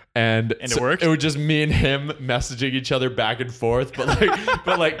 And it worked? It was just me and him messaging each other back and forth,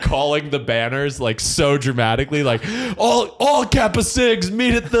 but like calling the banners like so dramatically, like all Kappa Sigs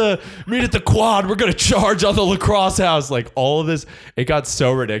meet at the quad. We're gonna charge on the lacrosse house. Like all of this, it got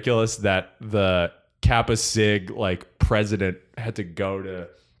so ridiculous that the Kappa Sig like president had to go to.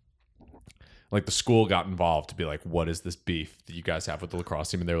 Like the school got involved to be like, what is this beef that you guys have with the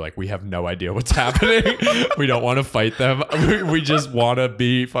lacrosse team? And they were like, we have no idea what's happening. We don't want to fight them. We just want to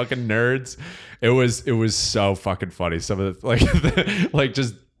be fucking nerds. It was so fucking funny. Some of the like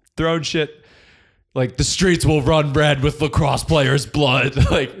just throwing shit. Like the streets will run red with lacrosse players' blood.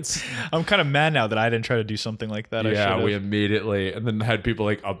 Like I'm kind of mad now that I didn't try to do something like that. yeah, we immediately and then had people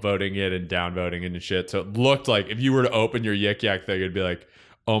like upvoting it and downvoting it and shit. So it looked like if you were to open your Yik Yak thing, it'd be like,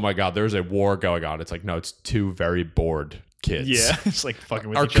 oh my God, there's a war going on. It's like, no, it's two very bored kids. Yeah, it's like fucking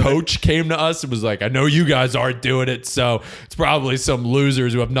with Our each other. coach came to us and was like, I know you guys aren't doing it, so it's probably some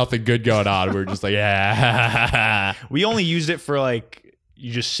losers who have nothing good going on. We were just like, yeah. We only used it for like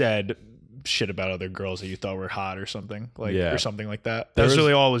you just said shit about other girls that you thought were hot or something Yeah. or something like that. There That's was-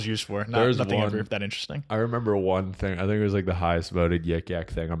 really all it was used for. there was Nothing one- ever that interesting. I remember one thing. I think it was like the highest voted Yik Yak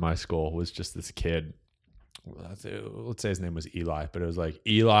thing on my school was just this kid. Let's say his name was Eli, but it was like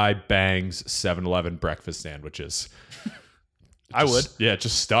Eli bangs 7-Eleven breakfast sandwiches. I would. Yeah, it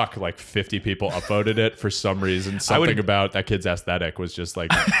just stuck. Like 50 people upvoted it for some reason. Something about that kid's aesthetic was just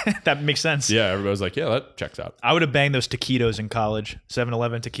like, That makes sense. yeah, everybody was like, yeah, that checks out. I would have banged those taquitos in college.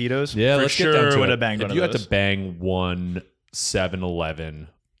 7-Eleven taquitos. Yeah, for let's sure get down to would it. have banged if one you of had those. to bang one 7-Eleven,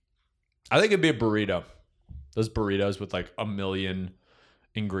 I think it'd be a burrito. Those burritos with like a million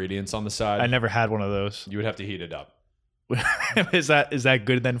ingredients on the side. I never had one of those. You would have to heat it up. Is that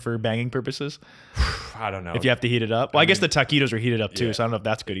good then for banging purposes? I don't know. If you have to heat it up? Well, I guess the taquitos are heated up too, Yeah. so I don't know if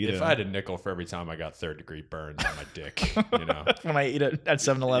that's good either. If I had a nickel for every time I got 3rd-degree burns on my dick, you know. When I eat it at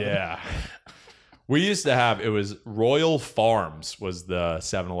 7-Eleven. Yeah. We used to have, it was Royal Farms was the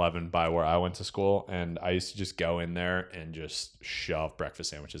 7-Eleven by where I went to school. And I used to just go in there and just shove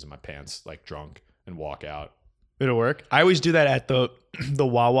breakfast sandwiches in my pants, like drunk, and walk out. It'll work. I always do that at the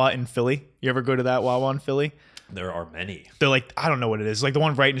Wawa in Philly. You ever go to that Wawa in Philly? There are many. They're like, I don't know what it is. Like the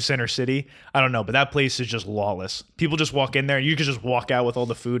one right in Center City. I don't know, but that place is just lawless. People just walk in there and you can just walk out with all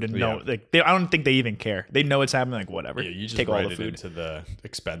the food and Yeah. I don't think they even care. They know it's happening, like whatever. Yeah, you just take all write the it food. into the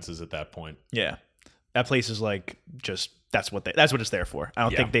expenses at that point. Yeah. That place is like just that's what it's there for. I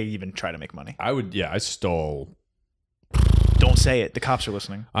don't Yeah. think they even try to make money. I stole. Don't say it. The cops are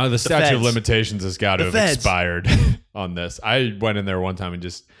listening. The statute of feds. limitations has got to The have feds. expired on this. I went in there one time and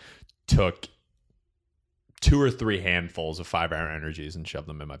just took 2 or 3 handfuls of 5-hour energies and shoved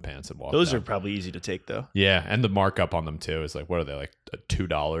them in my pants and walked Those out. are probably easy to take though. Yeah, and the markup on them too is like, what are they, like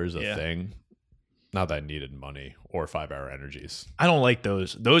 $2 a Yeah. thing? Not that I needed money or 5-hour energies. I don't like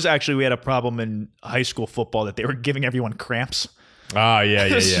those. Those actually, we had a problem in high school football that they were giving everyone cramps. Ah,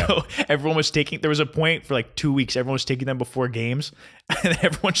 yeah. So everyone was there was a point for like 2 weeks, everyone was taking them before games and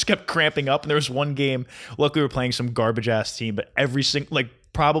everyone just kept cramping up. And there was one game, luckily we were playing some garbage ass team, but every single, like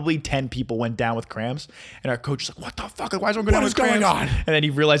probably 10 people went down with cramps. And our coach was like, what the fuck? Why is everyone going down with going cramps? on? And then he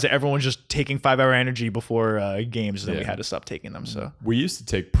realized that everyone was just taking 5-hour energy before games. And then we Yeah. had to stop taking them. So We used to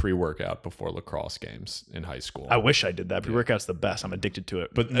take pre-workout before lacrosse games in high school. I wish I did that. Pre-workout's the best. I'm addicted to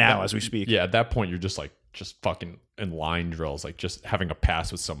it. But at now that- as we speak. Yeah, at that point you're just fucking in line drills, like just having a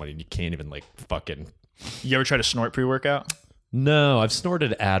pass with somebody and you can't even like fucking. You ever try to snort pre-workout? No, I've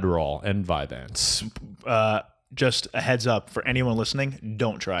snorted Adderall and Vyvanse. Just a heads up for anyone listening,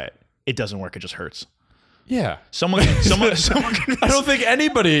 don't try it. It doesn't work. It just hurts. Yeah. Someone I don't think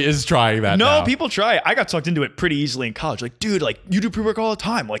anybody is trying that. No, now. people try it. I got sucked into it pretty easily in college. Like, dude, like you do pre-work all the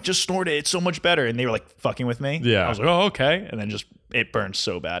time. Like, just snort it. It's so much better. And they were like fucking with me. Yeah. I was like, oh, okay. And then just it burns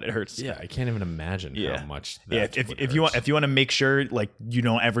so bad. It hurts. Yeah, I can't even imagine how much. Yeah. If you want to make sure like you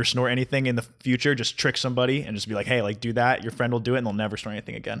don't ever snort anything in the future, just trick somebody and just be like, hey, like do that. Your friend will do it and they'll never snort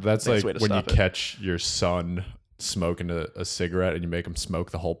anything again. That's the like way to when you stop it. catch your son smoking a cigarette and you make him smoke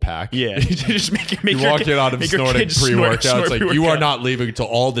the whole pack. Yeah. You just make You your walk kid- in on him make your snorting kid snort pre-workout. It's like, you are pre-workout. not leaving until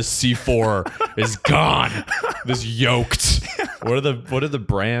all the C4 is gone. This yoked. What are the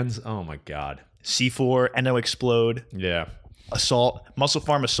brands? Oh my God. C4, Endo Explode, Yeah. Assault. Muscle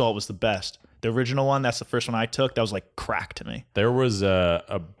Farm Assault was the best. The original one, that's the first one I took. That was like crack to me. There was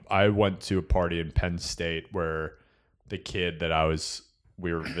I went to a party in Penn State where the kid that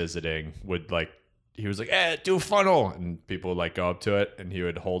we were visiting would like, he was like, do a funnel. And people would like go up to it and he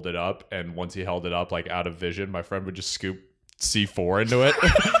would hold it up. And once he held it up, like out of vision, my friend would just scoop C4 into it.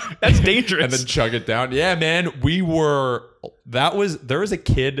 That's dangerous. And then chug it down. Yeah, man. There was a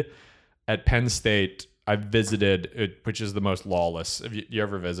kid at Penn State I visited, which is the most lawless. Have you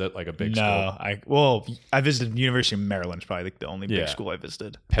ever visit like a big school? I visited University of Maryland. It's probably like the only big Yeah. school I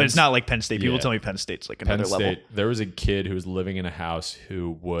visited. Penn But it's not like Penn State. People Yeah. tell me Penn State's like Penn another State, level. there was a kid who was living in a house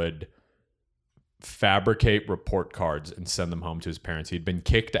who would fabricate report cards and send them home to his parents. He'd been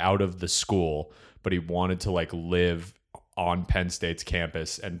kicked out of the school, but he wanted to like live on Penn State's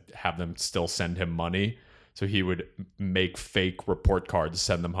campus and have them still send him money. So he would make fake report cards,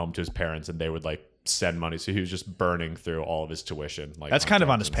 send them home to his parents, and they would like send money. So he was just burning through all of his tuition. Like That's kind of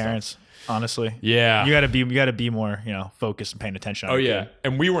on drugs his and stuff. parents, honestly. Yeah. You gotta be more, focused and paying attention. on Oh your yeah, kid.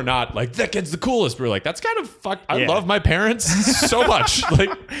 and we were not like that kid's the coolest. We were like, that's kind of fuck. I Yeah. love my parents so much. Like,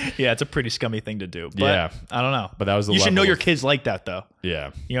 Yeah, it's a pretty scummy thing to do. But Yeah. I don't know. but that was the You should know level your of- kids like that though.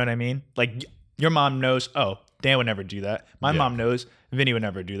 Yeah, You know what I mean? Like your mom knows, oh, Dan would never do that. My Yeah. mom knows Vinny would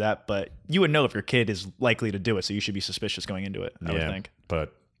never do that, but you would know if your kid is likely to do it, so you should be suspicious going into it, I would think.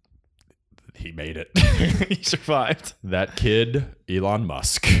 But he made it. He survived. That kid, Elon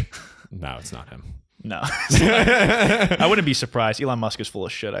Musk. No, it's not him. No. I wouldn't be surprised. Elon Musk is full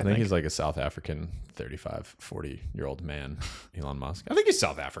of shit, I I think think. he's like a South African 35, 40-year-old man, Elon Musk. I think he's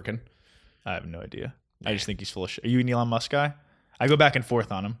South African. I have no idea. I just think he's full of shit. Are you an Elon Musk guy? I go back and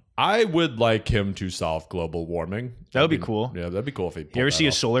forth on him. I would like him to solve global warming. That would be cool. Yeah, that'd be cool if he. You ever see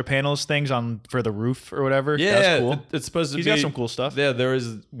his solar panels things on for the roof or whatever? Yeah, that's cool. It's supposed to He's be. got some cool stuff. Yeah, there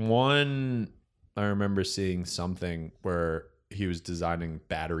was one. I remember seeing something where he was designing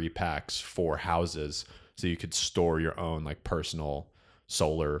battery packs for houses, so you could store your own like personal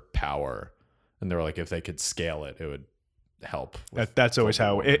solar power. And they were like, if they could scale it, it would help. That's always global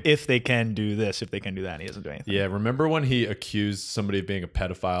how, warming. if they can do this, if they can do that, and he doesn't do anything. Yeah, remember when he accused somebody of being a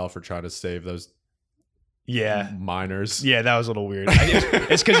pedophile for trying to save those Yeah. minors? Yeah, that was a little weird.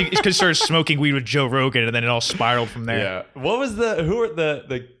 It's because he started smoking weed with Joe Rogan, and then it all spiraled from there. Yeah. What was who were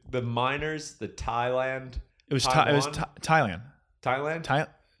the minors? The Thailand? It was Taiwan? Thailand. Thailand?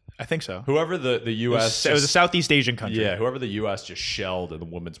 I think so. Whoever the U.S. It was a Southeast Asian country. Yeah, whoever the U.S. just shelled in the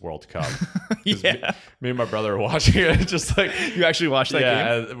Women's World Cup. 'Cause Yeah. me and my brother were watching it, just like You actually watched that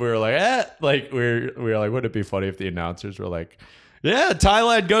game? yeah. We were like, we were like, wouldn't it be funny if the announcers were like, yeah,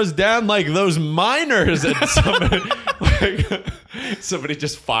 Thailand goes down like those miners, and somebody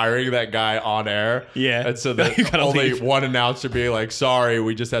just firing that guy on air. Yeah. and so You gotta only leave. one announcer being like, sorry,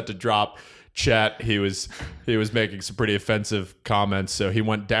 we just had to drop Chet. He was making some pretty offensive comments, so he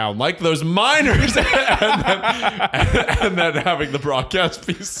went down like those miners, and then having the broadcast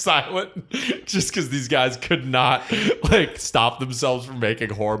be silent just because these guys could not like stop themselves from making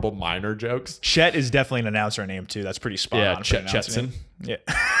horrible miner jokes. Chet is definitely an announcer name too. That's pretty spot Yeah, on. for Chet an announcer Chetson. name.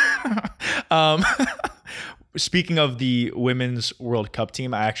 Yeah. Speaking of the Women's World Cup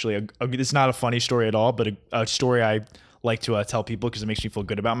team, I actually, it's not a funny story at all, but a story I like to tell people because it makes me feel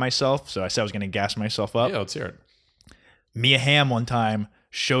good about myself. So I said I was going to gas myself up. Yeah, let's hear it. Mia Hamm one time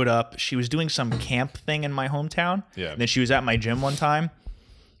showed up. She was doing some camp thing in my hometown. Yeah. And then she was at my gym one time.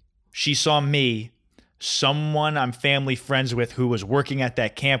 She saw me. Someone I'm family friends with who was working at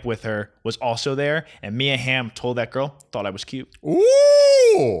that camp with her was also there. And Mia Hamm told that girl, thought I was cute.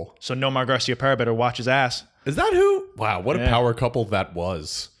 Ooh, So Nomar Garcia Parra better watch his ass. is that who? Wow, what a Yeah. power couple that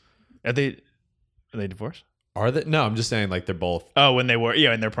was. Are they divorced? Are they? No, I'm just saying like they're both. Oh, when they were,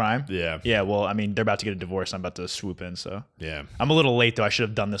 in their prime? Yeah, Yeah, well, I mean, they're about to get a divorce. I'm about to swoop in, so. yeah. I'm a little late, though. I should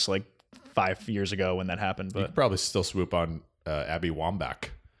have done this like 5 years ago when that happened. You But could probably still swoop on Abby Wambach.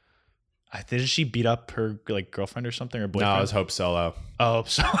 didn't she beat up her like girlfriend or something or No, boyfriend? it was Hope Solo. Oh,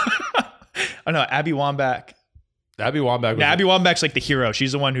 so. Oh, no, Abby Wambach. Abby Wambach. No, Abby Wambach's like the hero.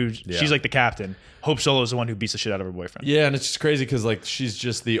 She's the one who, Yeah. she's like the captain. Hope Solo is the one who beats the shit out of her boyfriend. Yeah, and it's just crazy because like she's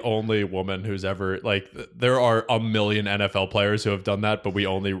just the only woman who's ever like. There are a million NFL players who have done that, but we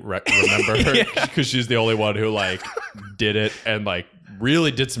only remember her because she's the only one who like did it and like really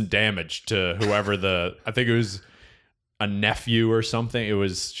did some damage to whoever I think it was a nephew or something.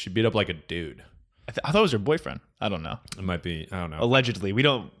 She beat up like a dude. I thought it was her boyfriend. I don't know. It might be. I don't know. Allegedly.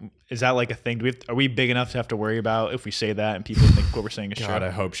 Is that like a thing? Are we big enough to have to worry about if we say that and people think what we're saying is God, true? I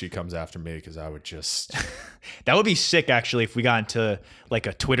hope she comes after me because I would just. That would be sick, actually, if we got into like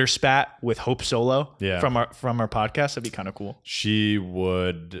a Twitter spat with Hope Solo Yeah. from our podcast. That'd be kind of cool. She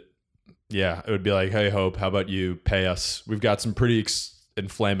would. Yeah, it would be like, hey, Hope, how about you pay us? We've got some pretty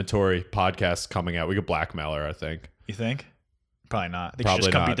inflammatory podcasts coming out. We could blackmail her, I think. You think? Probably not. I think Probably she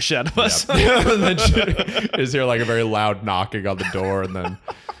just come not. beat the shit out of us. Yeah. And then is there like a very loud knocking on the door and then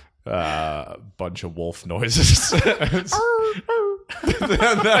a bunch of wolf noises.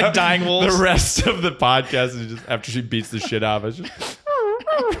 Like dying wolves. The rest of the podcast is just after she beats the shit out of us. Just,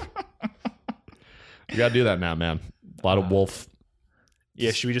 you gotta do that now, man. A lot of wolf.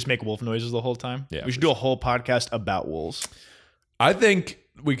 Yeah, should we just make wolf noises the whole time? Yeah, We should do a whole podcast about wolves. I think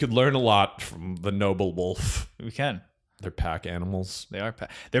we could learn a lot from the noble wolf. We can. They're pack animals. They are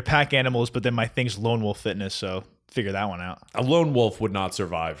they're pack animals, but then my thing's lone wolf fitness, so figure that one out. A lone wolf would not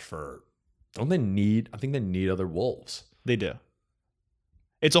survive for. I think they need other wolves. They do.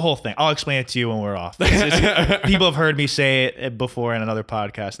 It's a whole thing. I'll explain it to you when we're off. People have heard me say it before in another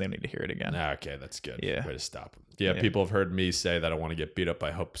podcast. They need to hear it again. Okay, that's good. Yeah. Way to stop. Yeah, people have heard me say that I want to get beat up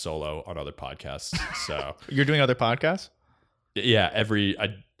by Hope Solo on other podcasts. So You're doing other podcasts? yeah,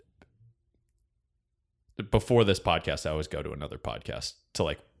 before this podcast, I always go to another podcast to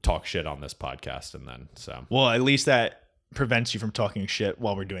like talk shit on this podcast, and then so Well, at least that prevents you from talking shit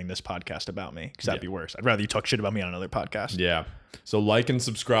while we're doing this podcast about me, because that'd be worse. I'd rather you talk shit about me on another podcast. yeah. So like and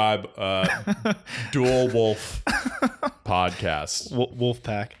subscribe. Dual Wolf podcast. Wolf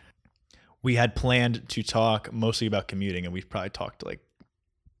Pack. We had planned to talk mostly about commuting, and we've probably talked like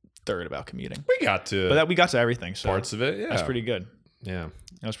third about commuting. We got to But we got to everything. So parts of it. Yeah, that's pretty good. Yeah.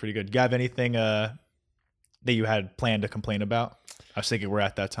 That was pretty good. You have anything that you had planned to complain about? I was thinking we're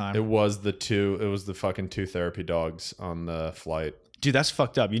at that time. It was the fucking 2 therapy dogs on the flight. Dude, that's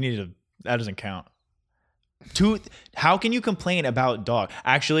fucked up. That doesn't count. How can you complain about dog?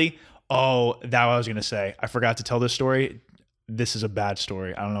 Actually, that what I was gonna say. I forgot to tell this story. This is a bad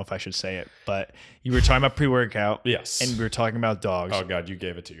story. I don't know if I should say it, but you were talking about pre-workout. Yes. And we were talking about dogs. Oh God, you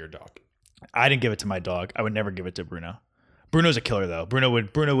gave it to your dog. I didn't give it to my dog. I would never give it to Bruno. Bruno's a killer though. Bruno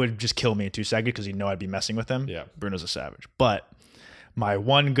would just kill me in 2 seconds because he'd know I'd be messing with him. Yeah. Bruno's a savage. But my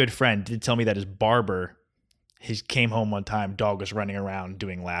one good friend did tell me that his barber, he came home one time, dog was running around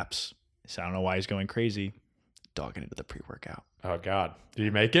doing laps. So I don't know why he's going crazy. Dog into the pre-workout. Oh God, did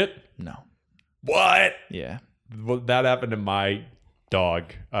you make it? No. What? Yeah. Well, that happened to my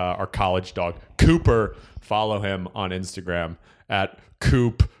dog, our college dog, Cooper. Follow him on Instagram at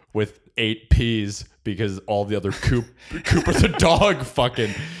Coop with 8 P's because all the other Cooper the dog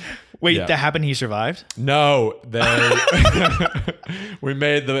fucking. Wait, Yeah. that happened? He survived? No, we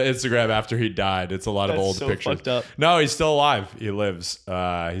made the Instagram after he died. It's a lot of That's old so pictures. fucked up. No, he's still alive. He lives.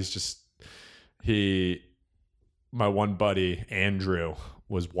 My one buddy, Andrew,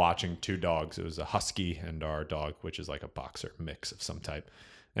 was watching 2 dogs. It was a husky and our dog, which is like a boxer mix of some type.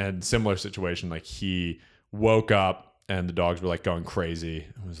 And similar situation, like he woke up and the dogs were like going crazy.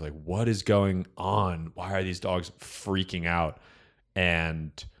 I was like, what is going on? Why are these dogs freaking out?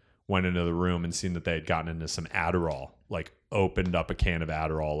 And went into the room and seen that they had gotten into some Adderall, like opened up a can of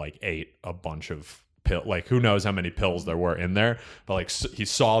Adderall, like ate a bunch of pill, like who knows how many pills there were in there. But like he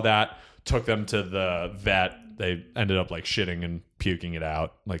saw that, took them to the vet. They ended up like shitting and puking it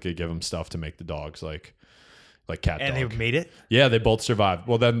out. Like they give them stuff to make the dogs like cat And dog. they made it? Yeah, they both survived.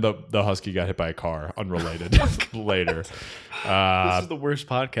 Well, then the husky got hit by a car, unrelated, later. This is the worst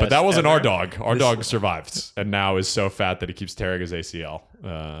podcast. But that wasn't ever. our dog. Our dog survived and now is so fat that he keeps tearing his ACL.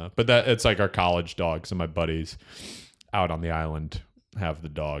 But it's like our college dog. So my buddies out on the island have the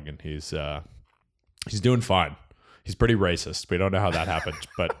dog, and he's doing fine. He's pretty racist. We don't know how that happened,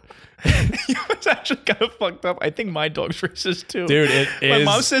 but It's actually kind of fucked up. I think my dog's racist too. dude, it my is.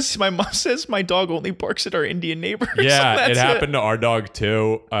 mom says my dog only barks at our Indian neighbors. Yeah, That's it happened to our dog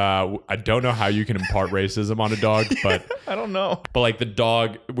too. I don't know how you can impart racism on a dog, but I don't know. like the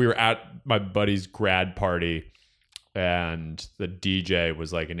dog, we were at my buddy's grad party, and the DJ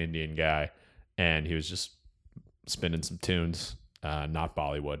was like an Indian guy, and he was just spinning some tunes, not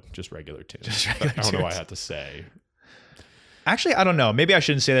Bollywood, just regular tunes. regular I don't know why I tunes. had to say. Actually, I don't know. Maybe I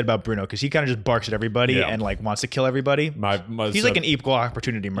shouldn't say that about Bruno because he kind of just barks at everybody Yeah. and like wants to kill everybody. He's So- like an equal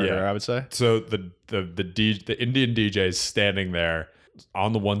opportunity murderer, Yeah. I would say. So the Indian DJ is standing there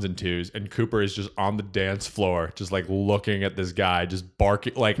on the ones and twos, and Cooper is just on the dance floor, just like looking at this guy, just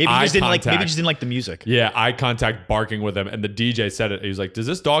barking, like Maybe he eye just didn't like. contact. Maybe he just didn't like the music. Yeah, eye contact, barking with him, and the DJ said it. He was like, "Does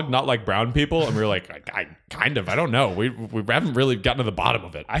this dog not like brown people?" And we were like, "I kind of. I don't know. We haven't really gotten to the bottom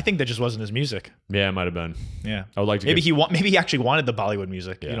of it." I think that just wasn't his music. Yeah, it might have been. Yeah. I would like to. Maybe give, maybe he actually wanted the Bollywood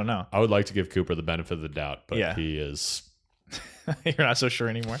music. yeah. You don't know. I would like to give Cooper the benefit of the doubt, but Yeah. he is. You're not so sure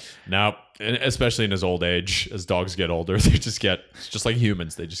anymore. Now, especially in his old age, as dogs get older, they just like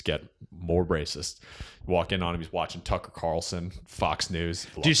humans. They just get more racist. Walk in on him, he's watching Tucker Carlson, Fox News.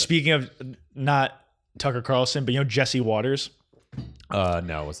 Love Dude, it. speaking of not Tucker Carlson, but you know Jesse Waters?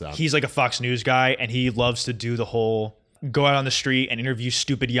 No, what's that? He's like a Fox News guy, and he loves to do the whole go out on the street and interview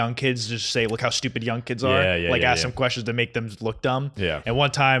stupid young kids, just say, look how stupid young kids are. Ask them questions to make them look dumb. Yeah. And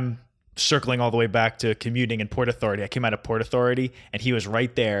one time, circling all the way back to commuting in Port Authority, I came out of Port Authority, and he was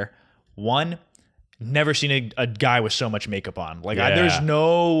right there. Never seen a guy with so much makeup on. Like, Yeah. there's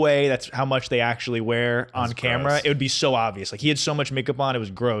no way that's how much they actually wear on That's camera. gross. It would be so obvious. Like, he had so much makeup on, it was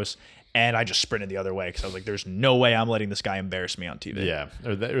gross. And I just sprinted the other way because I was like, there's no way I'm letting this guy embarrass me on TV. Yeah,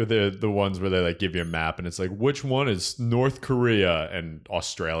 or the ones where they like give you a map and it's like, which one is North Korea, and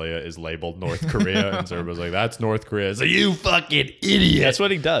Australia is labeled North Korea, and so everybody's like, that's North Korea. It's like, you fucking idiot. That's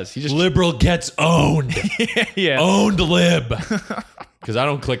what he does. He just Liberal gets owned. yeah. Owned lib. Because I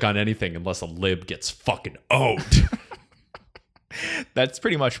don't click on anything unless a lib gets fucking owned. That's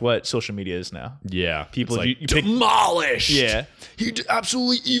pretty much what social media is now. Yeah, People- it's like, you pick- demolished. Yeah. He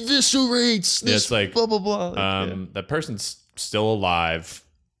absolutely eviscerates Yeah, it's like, blah, blah, blah. Like, that person's still alive.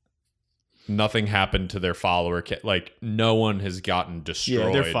 Nothing happened to their follower. Like, no one has gotten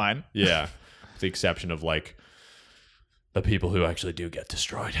destroyed. they're fine. Yeah, with the exception of like the people who actually do get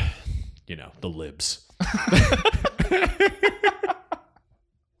destroyed. You know, the libs.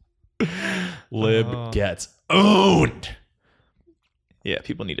 Lib gets owned. Yeah,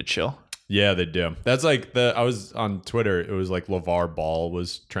 people need to chill. Yeah, they do. That's like I was on Twitter. It was like LeVar Ball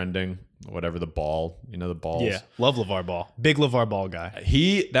was trending. Whatever the ball, the balls. Yeah, love LeVar Ball. Big LeVar Ball guy.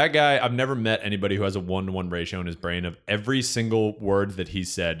 That guy, I've never met anybody who has a 1-to-1 ratio in his brain of every single word that he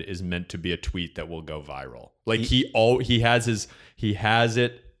said is meant to be a tweet that will go viral. Like he has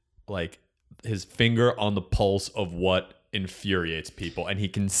it like his finger on the pulse of what infuriates people, and he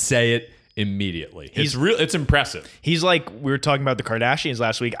can say it immediately. It's impressive. He's like, we were talking about the Kardashians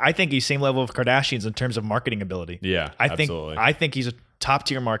last week. I think he's same level of Kardashians in terms of marketing ability. Yeah, absolutely. I think he's a top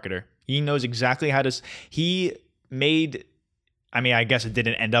tier marketer. He knows exactly how to. He made. I mean, I guess it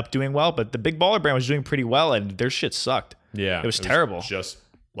didn't end up doing well, but the Big Baller brand was doing pretty well, and their shit sucked. Yeah, it was terrible. Just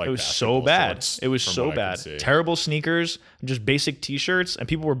like it was so bad. Shorts, it was so bad. Terrible sneakers, just basic T-shirts, and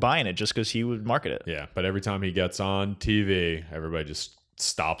people were buying it just because he would market it. Yeah, but every time he gets on TV, everybody just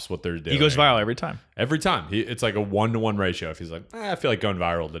stops what they're doing. He goes viral every time. Every time. It's like a 1-to-1 ratio. If he's like, I feel like going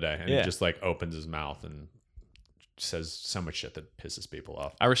viral today, and he Yeah. just like opens his mouth and says so much shit that pisses people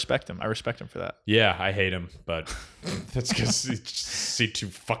off. I respect him. I respect him for that. Yeah, I hate him, but that's because you see too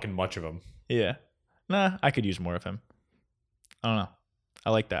fucking much of him. Yeah. Nah, I could use more of him. I don't know. I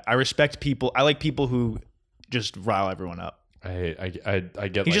like that. I respect people. I like people who just rile everyone up. I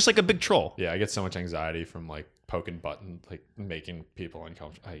get. He's just like a big troll. Yeah, I get so much anxiety from like poking buttons, like making people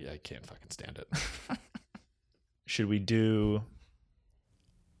uncomfortable. I can't fucking stand it. Should we do?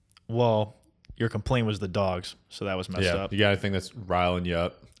 Well, your complaint was the dogs, so that was messed up. You got anything that's riling you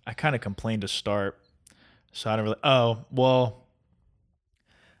up? I kind of complained to start, so I don't really. Oh well.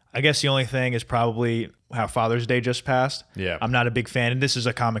 I guess the only thing is probably how Father's Day just passed. Yeah. I'm not a big fan, and this is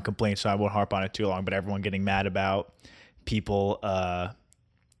a common complaint, so I won't harp on it too long, but everyone getting mad about people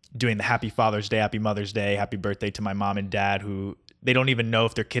doing the Happy Father's Day, Happy Mother's Day, Happy Birthday to my mom and dad, who they don't even know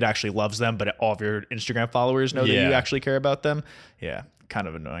if their kid actually loves them, but all of your Instagram followers know that you actually care about them. Yeah, kind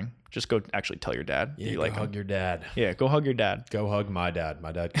of annoying. Just go actually tell your dad. Yeah, go hug your dad. Yeah, go hug your dad. Go hug my dad.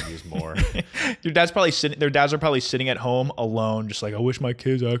 My dad could use more. Their dads are probably sitting at home alone, just like, I wish my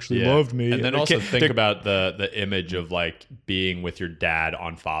kids actually loved me. And then also think about the image of like being with your dad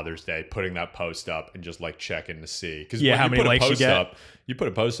on Father's Day, putting that post up and just like checking to see. Because how many likes you get? You put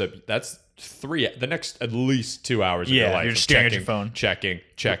a post up, that's the next at least 2 hours of your life. You're just staring at your phone. Checking,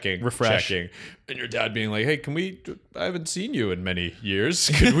 refresh. checking. And your dad being like, hey, I haven't seen you in many years.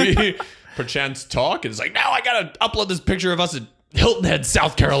 Could we perchance talk? And it's like, no, I got to upload this picture of us at Hilton Head,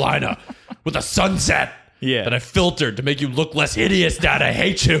 South Carolina with a sunset that I filtered to make you look less hideous, Dad. I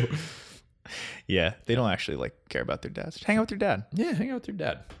hate you. Yeah, they don't actually like care about their dads. Just hang out with your dad. Yeah, hang out with your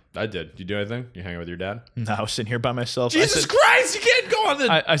dad. I did. You do anything? You hang out with your dad? No, I was sitting here by myself. Jesus Christ, you can't go on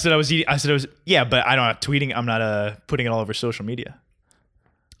the... I said I was eating. I said I was... Yeah, but I'm not tweeting. I'm not putting it all over social media.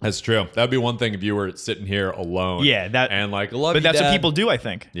 That's true. That would be one thing if you were sitting here alone. Yeah, and like, love but you, that's Dad. what people do, I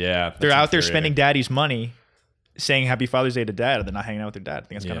think. Yeah. They're out there spending daddy's money, saying Happy Father's Day to dad, and they're not hanging out with their dad. I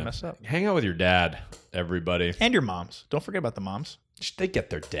think that's kind of messed up. Hang out with your dad, everybody. And your moms. Don't forget about the moms. They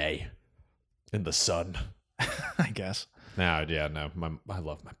get their day in the sun. I guess. No. I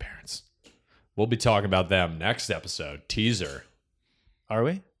love my parents. We'll be talking about them next episode. Teaser. Are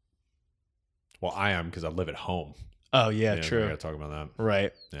we? Well, I am because I live at home. Oh, yeah, true. We got to talk about that.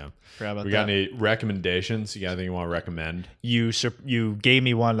 Right. Yeah. Forgot about we got any recommendations? You got anything you want to recommend? You gave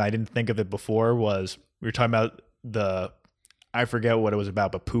me one, and I didn't think of it before, was we were talking about I forget what it was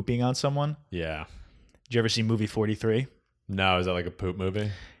about, but pooping on someone. Yeah. Did you ever see movie 43? No, is that like a poop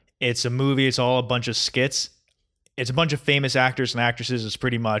movie? It's a movie. It's all a bunch of skits. It's a bunch of famous actors and actresses. It's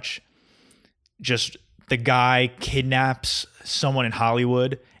pretty much just the guy kidnaps someone in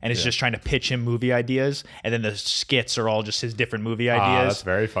Hollywood and is just trying to pitch him movie ideas, and then the skits are all just his different movie ideas. That's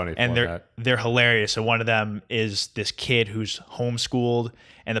very funny. And they're hilarious. So one of them is this kid who's homeschooled,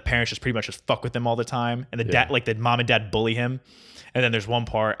 and the parents just pretty much just fuck with him all the time, and the dad, like the mom and dad, bully him. And then there's one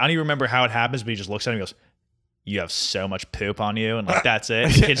part, I don't even remember how it happens, but he just looks at him and goes, "You have so much poop on you," and like that's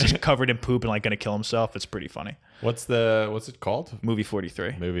it. The kid's just covered in poop and like gonna kill himself. It's pretty funny. What's it called? Movie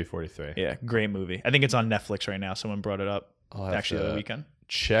 43. Movie 43. Yeah, great movie. I think it's on Netflix right now. Someone brought it up actually the other weekend.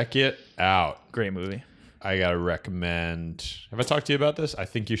 Check it out. Great movie. I gotta recommend. Have I talked to you about this? I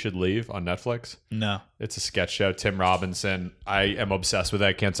Think You Should Leave on Netflix. No. It's a sketch show. Tim Robinson. I am obsessed with it.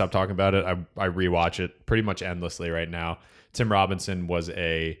 I can't stop talking about it. I rewatch it pretty much endlessly right now. Tim Robinson was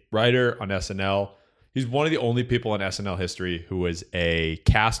a writer on SNL. He's one of the only people in SNL history who was a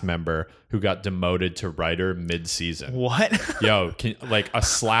cast member who got demoted to writer mid-season. What? Yo, like a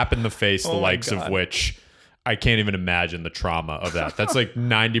slap in the face, the likes God. of which I can't even imagine the trauma of that. That's like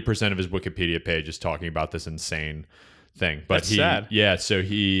 90% of his Wikipedia page is talking about this insane thing. But That's sad. Yeah, so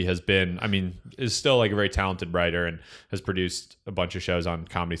he has been, is still like a very talented writer and has produced a bunch of shows on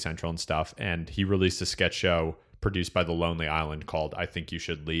Comedy Central and stuff. And he released a sketch show produced by The Lonely Island called I Think You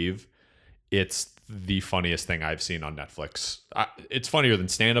Should Leave. It's the funniest thing I've seen on Netflix. It's funnier than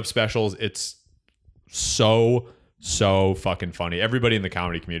stand-up specials. It's so fucking funny. Everybody in the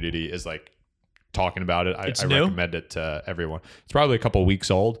comedy community is like talking about it. I new? recommend it to everyone. It's probably a couple weeks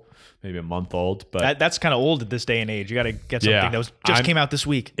old, maybe a month old, but That's kind of old at this day and age. You got to get something that just came out this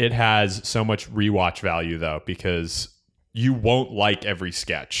week. it has so much rewatch value though, because you won't like every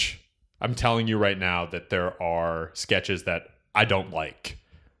sketch. I'm telling you right now that there are sketches that I don't like,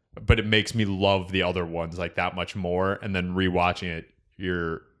 but it makes me love the other ones like that much more. And then rewatching it,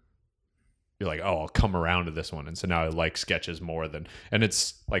 you're like, oh, I'll come around to this one. And so now I like sketches more and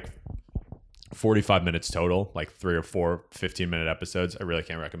it's like 45 minutes total, like 3 or 4 15-minute episodes. I really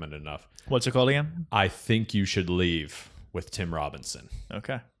can't recommend it enough. What's it called again? I Think You Should Leave with Tim Robinson.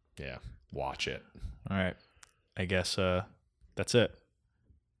 Okay. Yeah, watch it. All right. I guess that's it.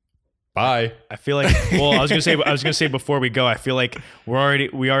 Bye. I feel like, well, I was gonna say before we go, I feel like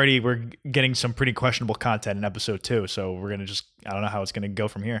we're getting some pretty questionable content in episode 2, so we're gonna I don't know how it's gonna go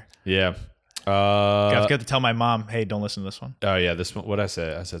from here. Yeah. I've got to tell my mom, hey, don't listen to this one. Oh yeah, this one. What I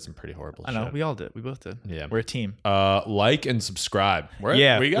say? I said some pretty horrible. I know, shit. we all did. We both did. Yeah, we're a team. Like and subscribe. We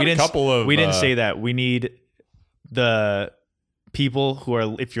got a couple of. We didn't say that. We need the people who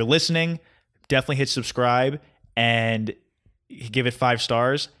are. If you're listening, definitely hit subscribe and give it 5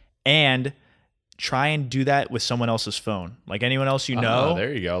 stars. And try and do that with someone else's phone. Like anyone else you know.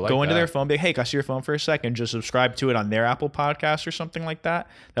 There you go. Go into their phone, be like, hey, can I see your phone for a second? Just subscribe to it on their Apple Podcast or something like that.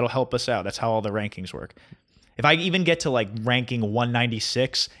 That'll help us out. That's how all the rankings work. If I even get to like ranking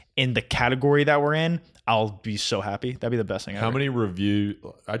 196 in the category that we're in, I'll be so happy. That'd be the best thing ever. How many review?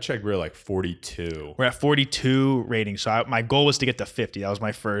 I checked. We're like 42. We're at 42 ratings. So my goal was to get to 50. That was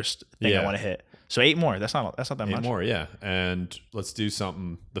my first thing I want to hit. So 8 more. That's not that much. 8 more, yeah. And let's do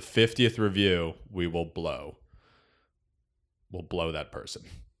something. The 50th review, we will blow. We'll blow that person.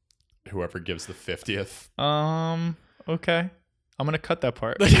 Whoever gives the 50th. Okay. I'm gonna cut that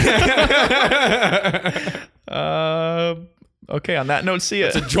part. Okay. On that note, see ya.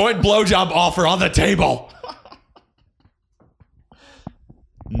 It's a joint blowjob offer on the table.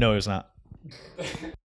 No, it's not.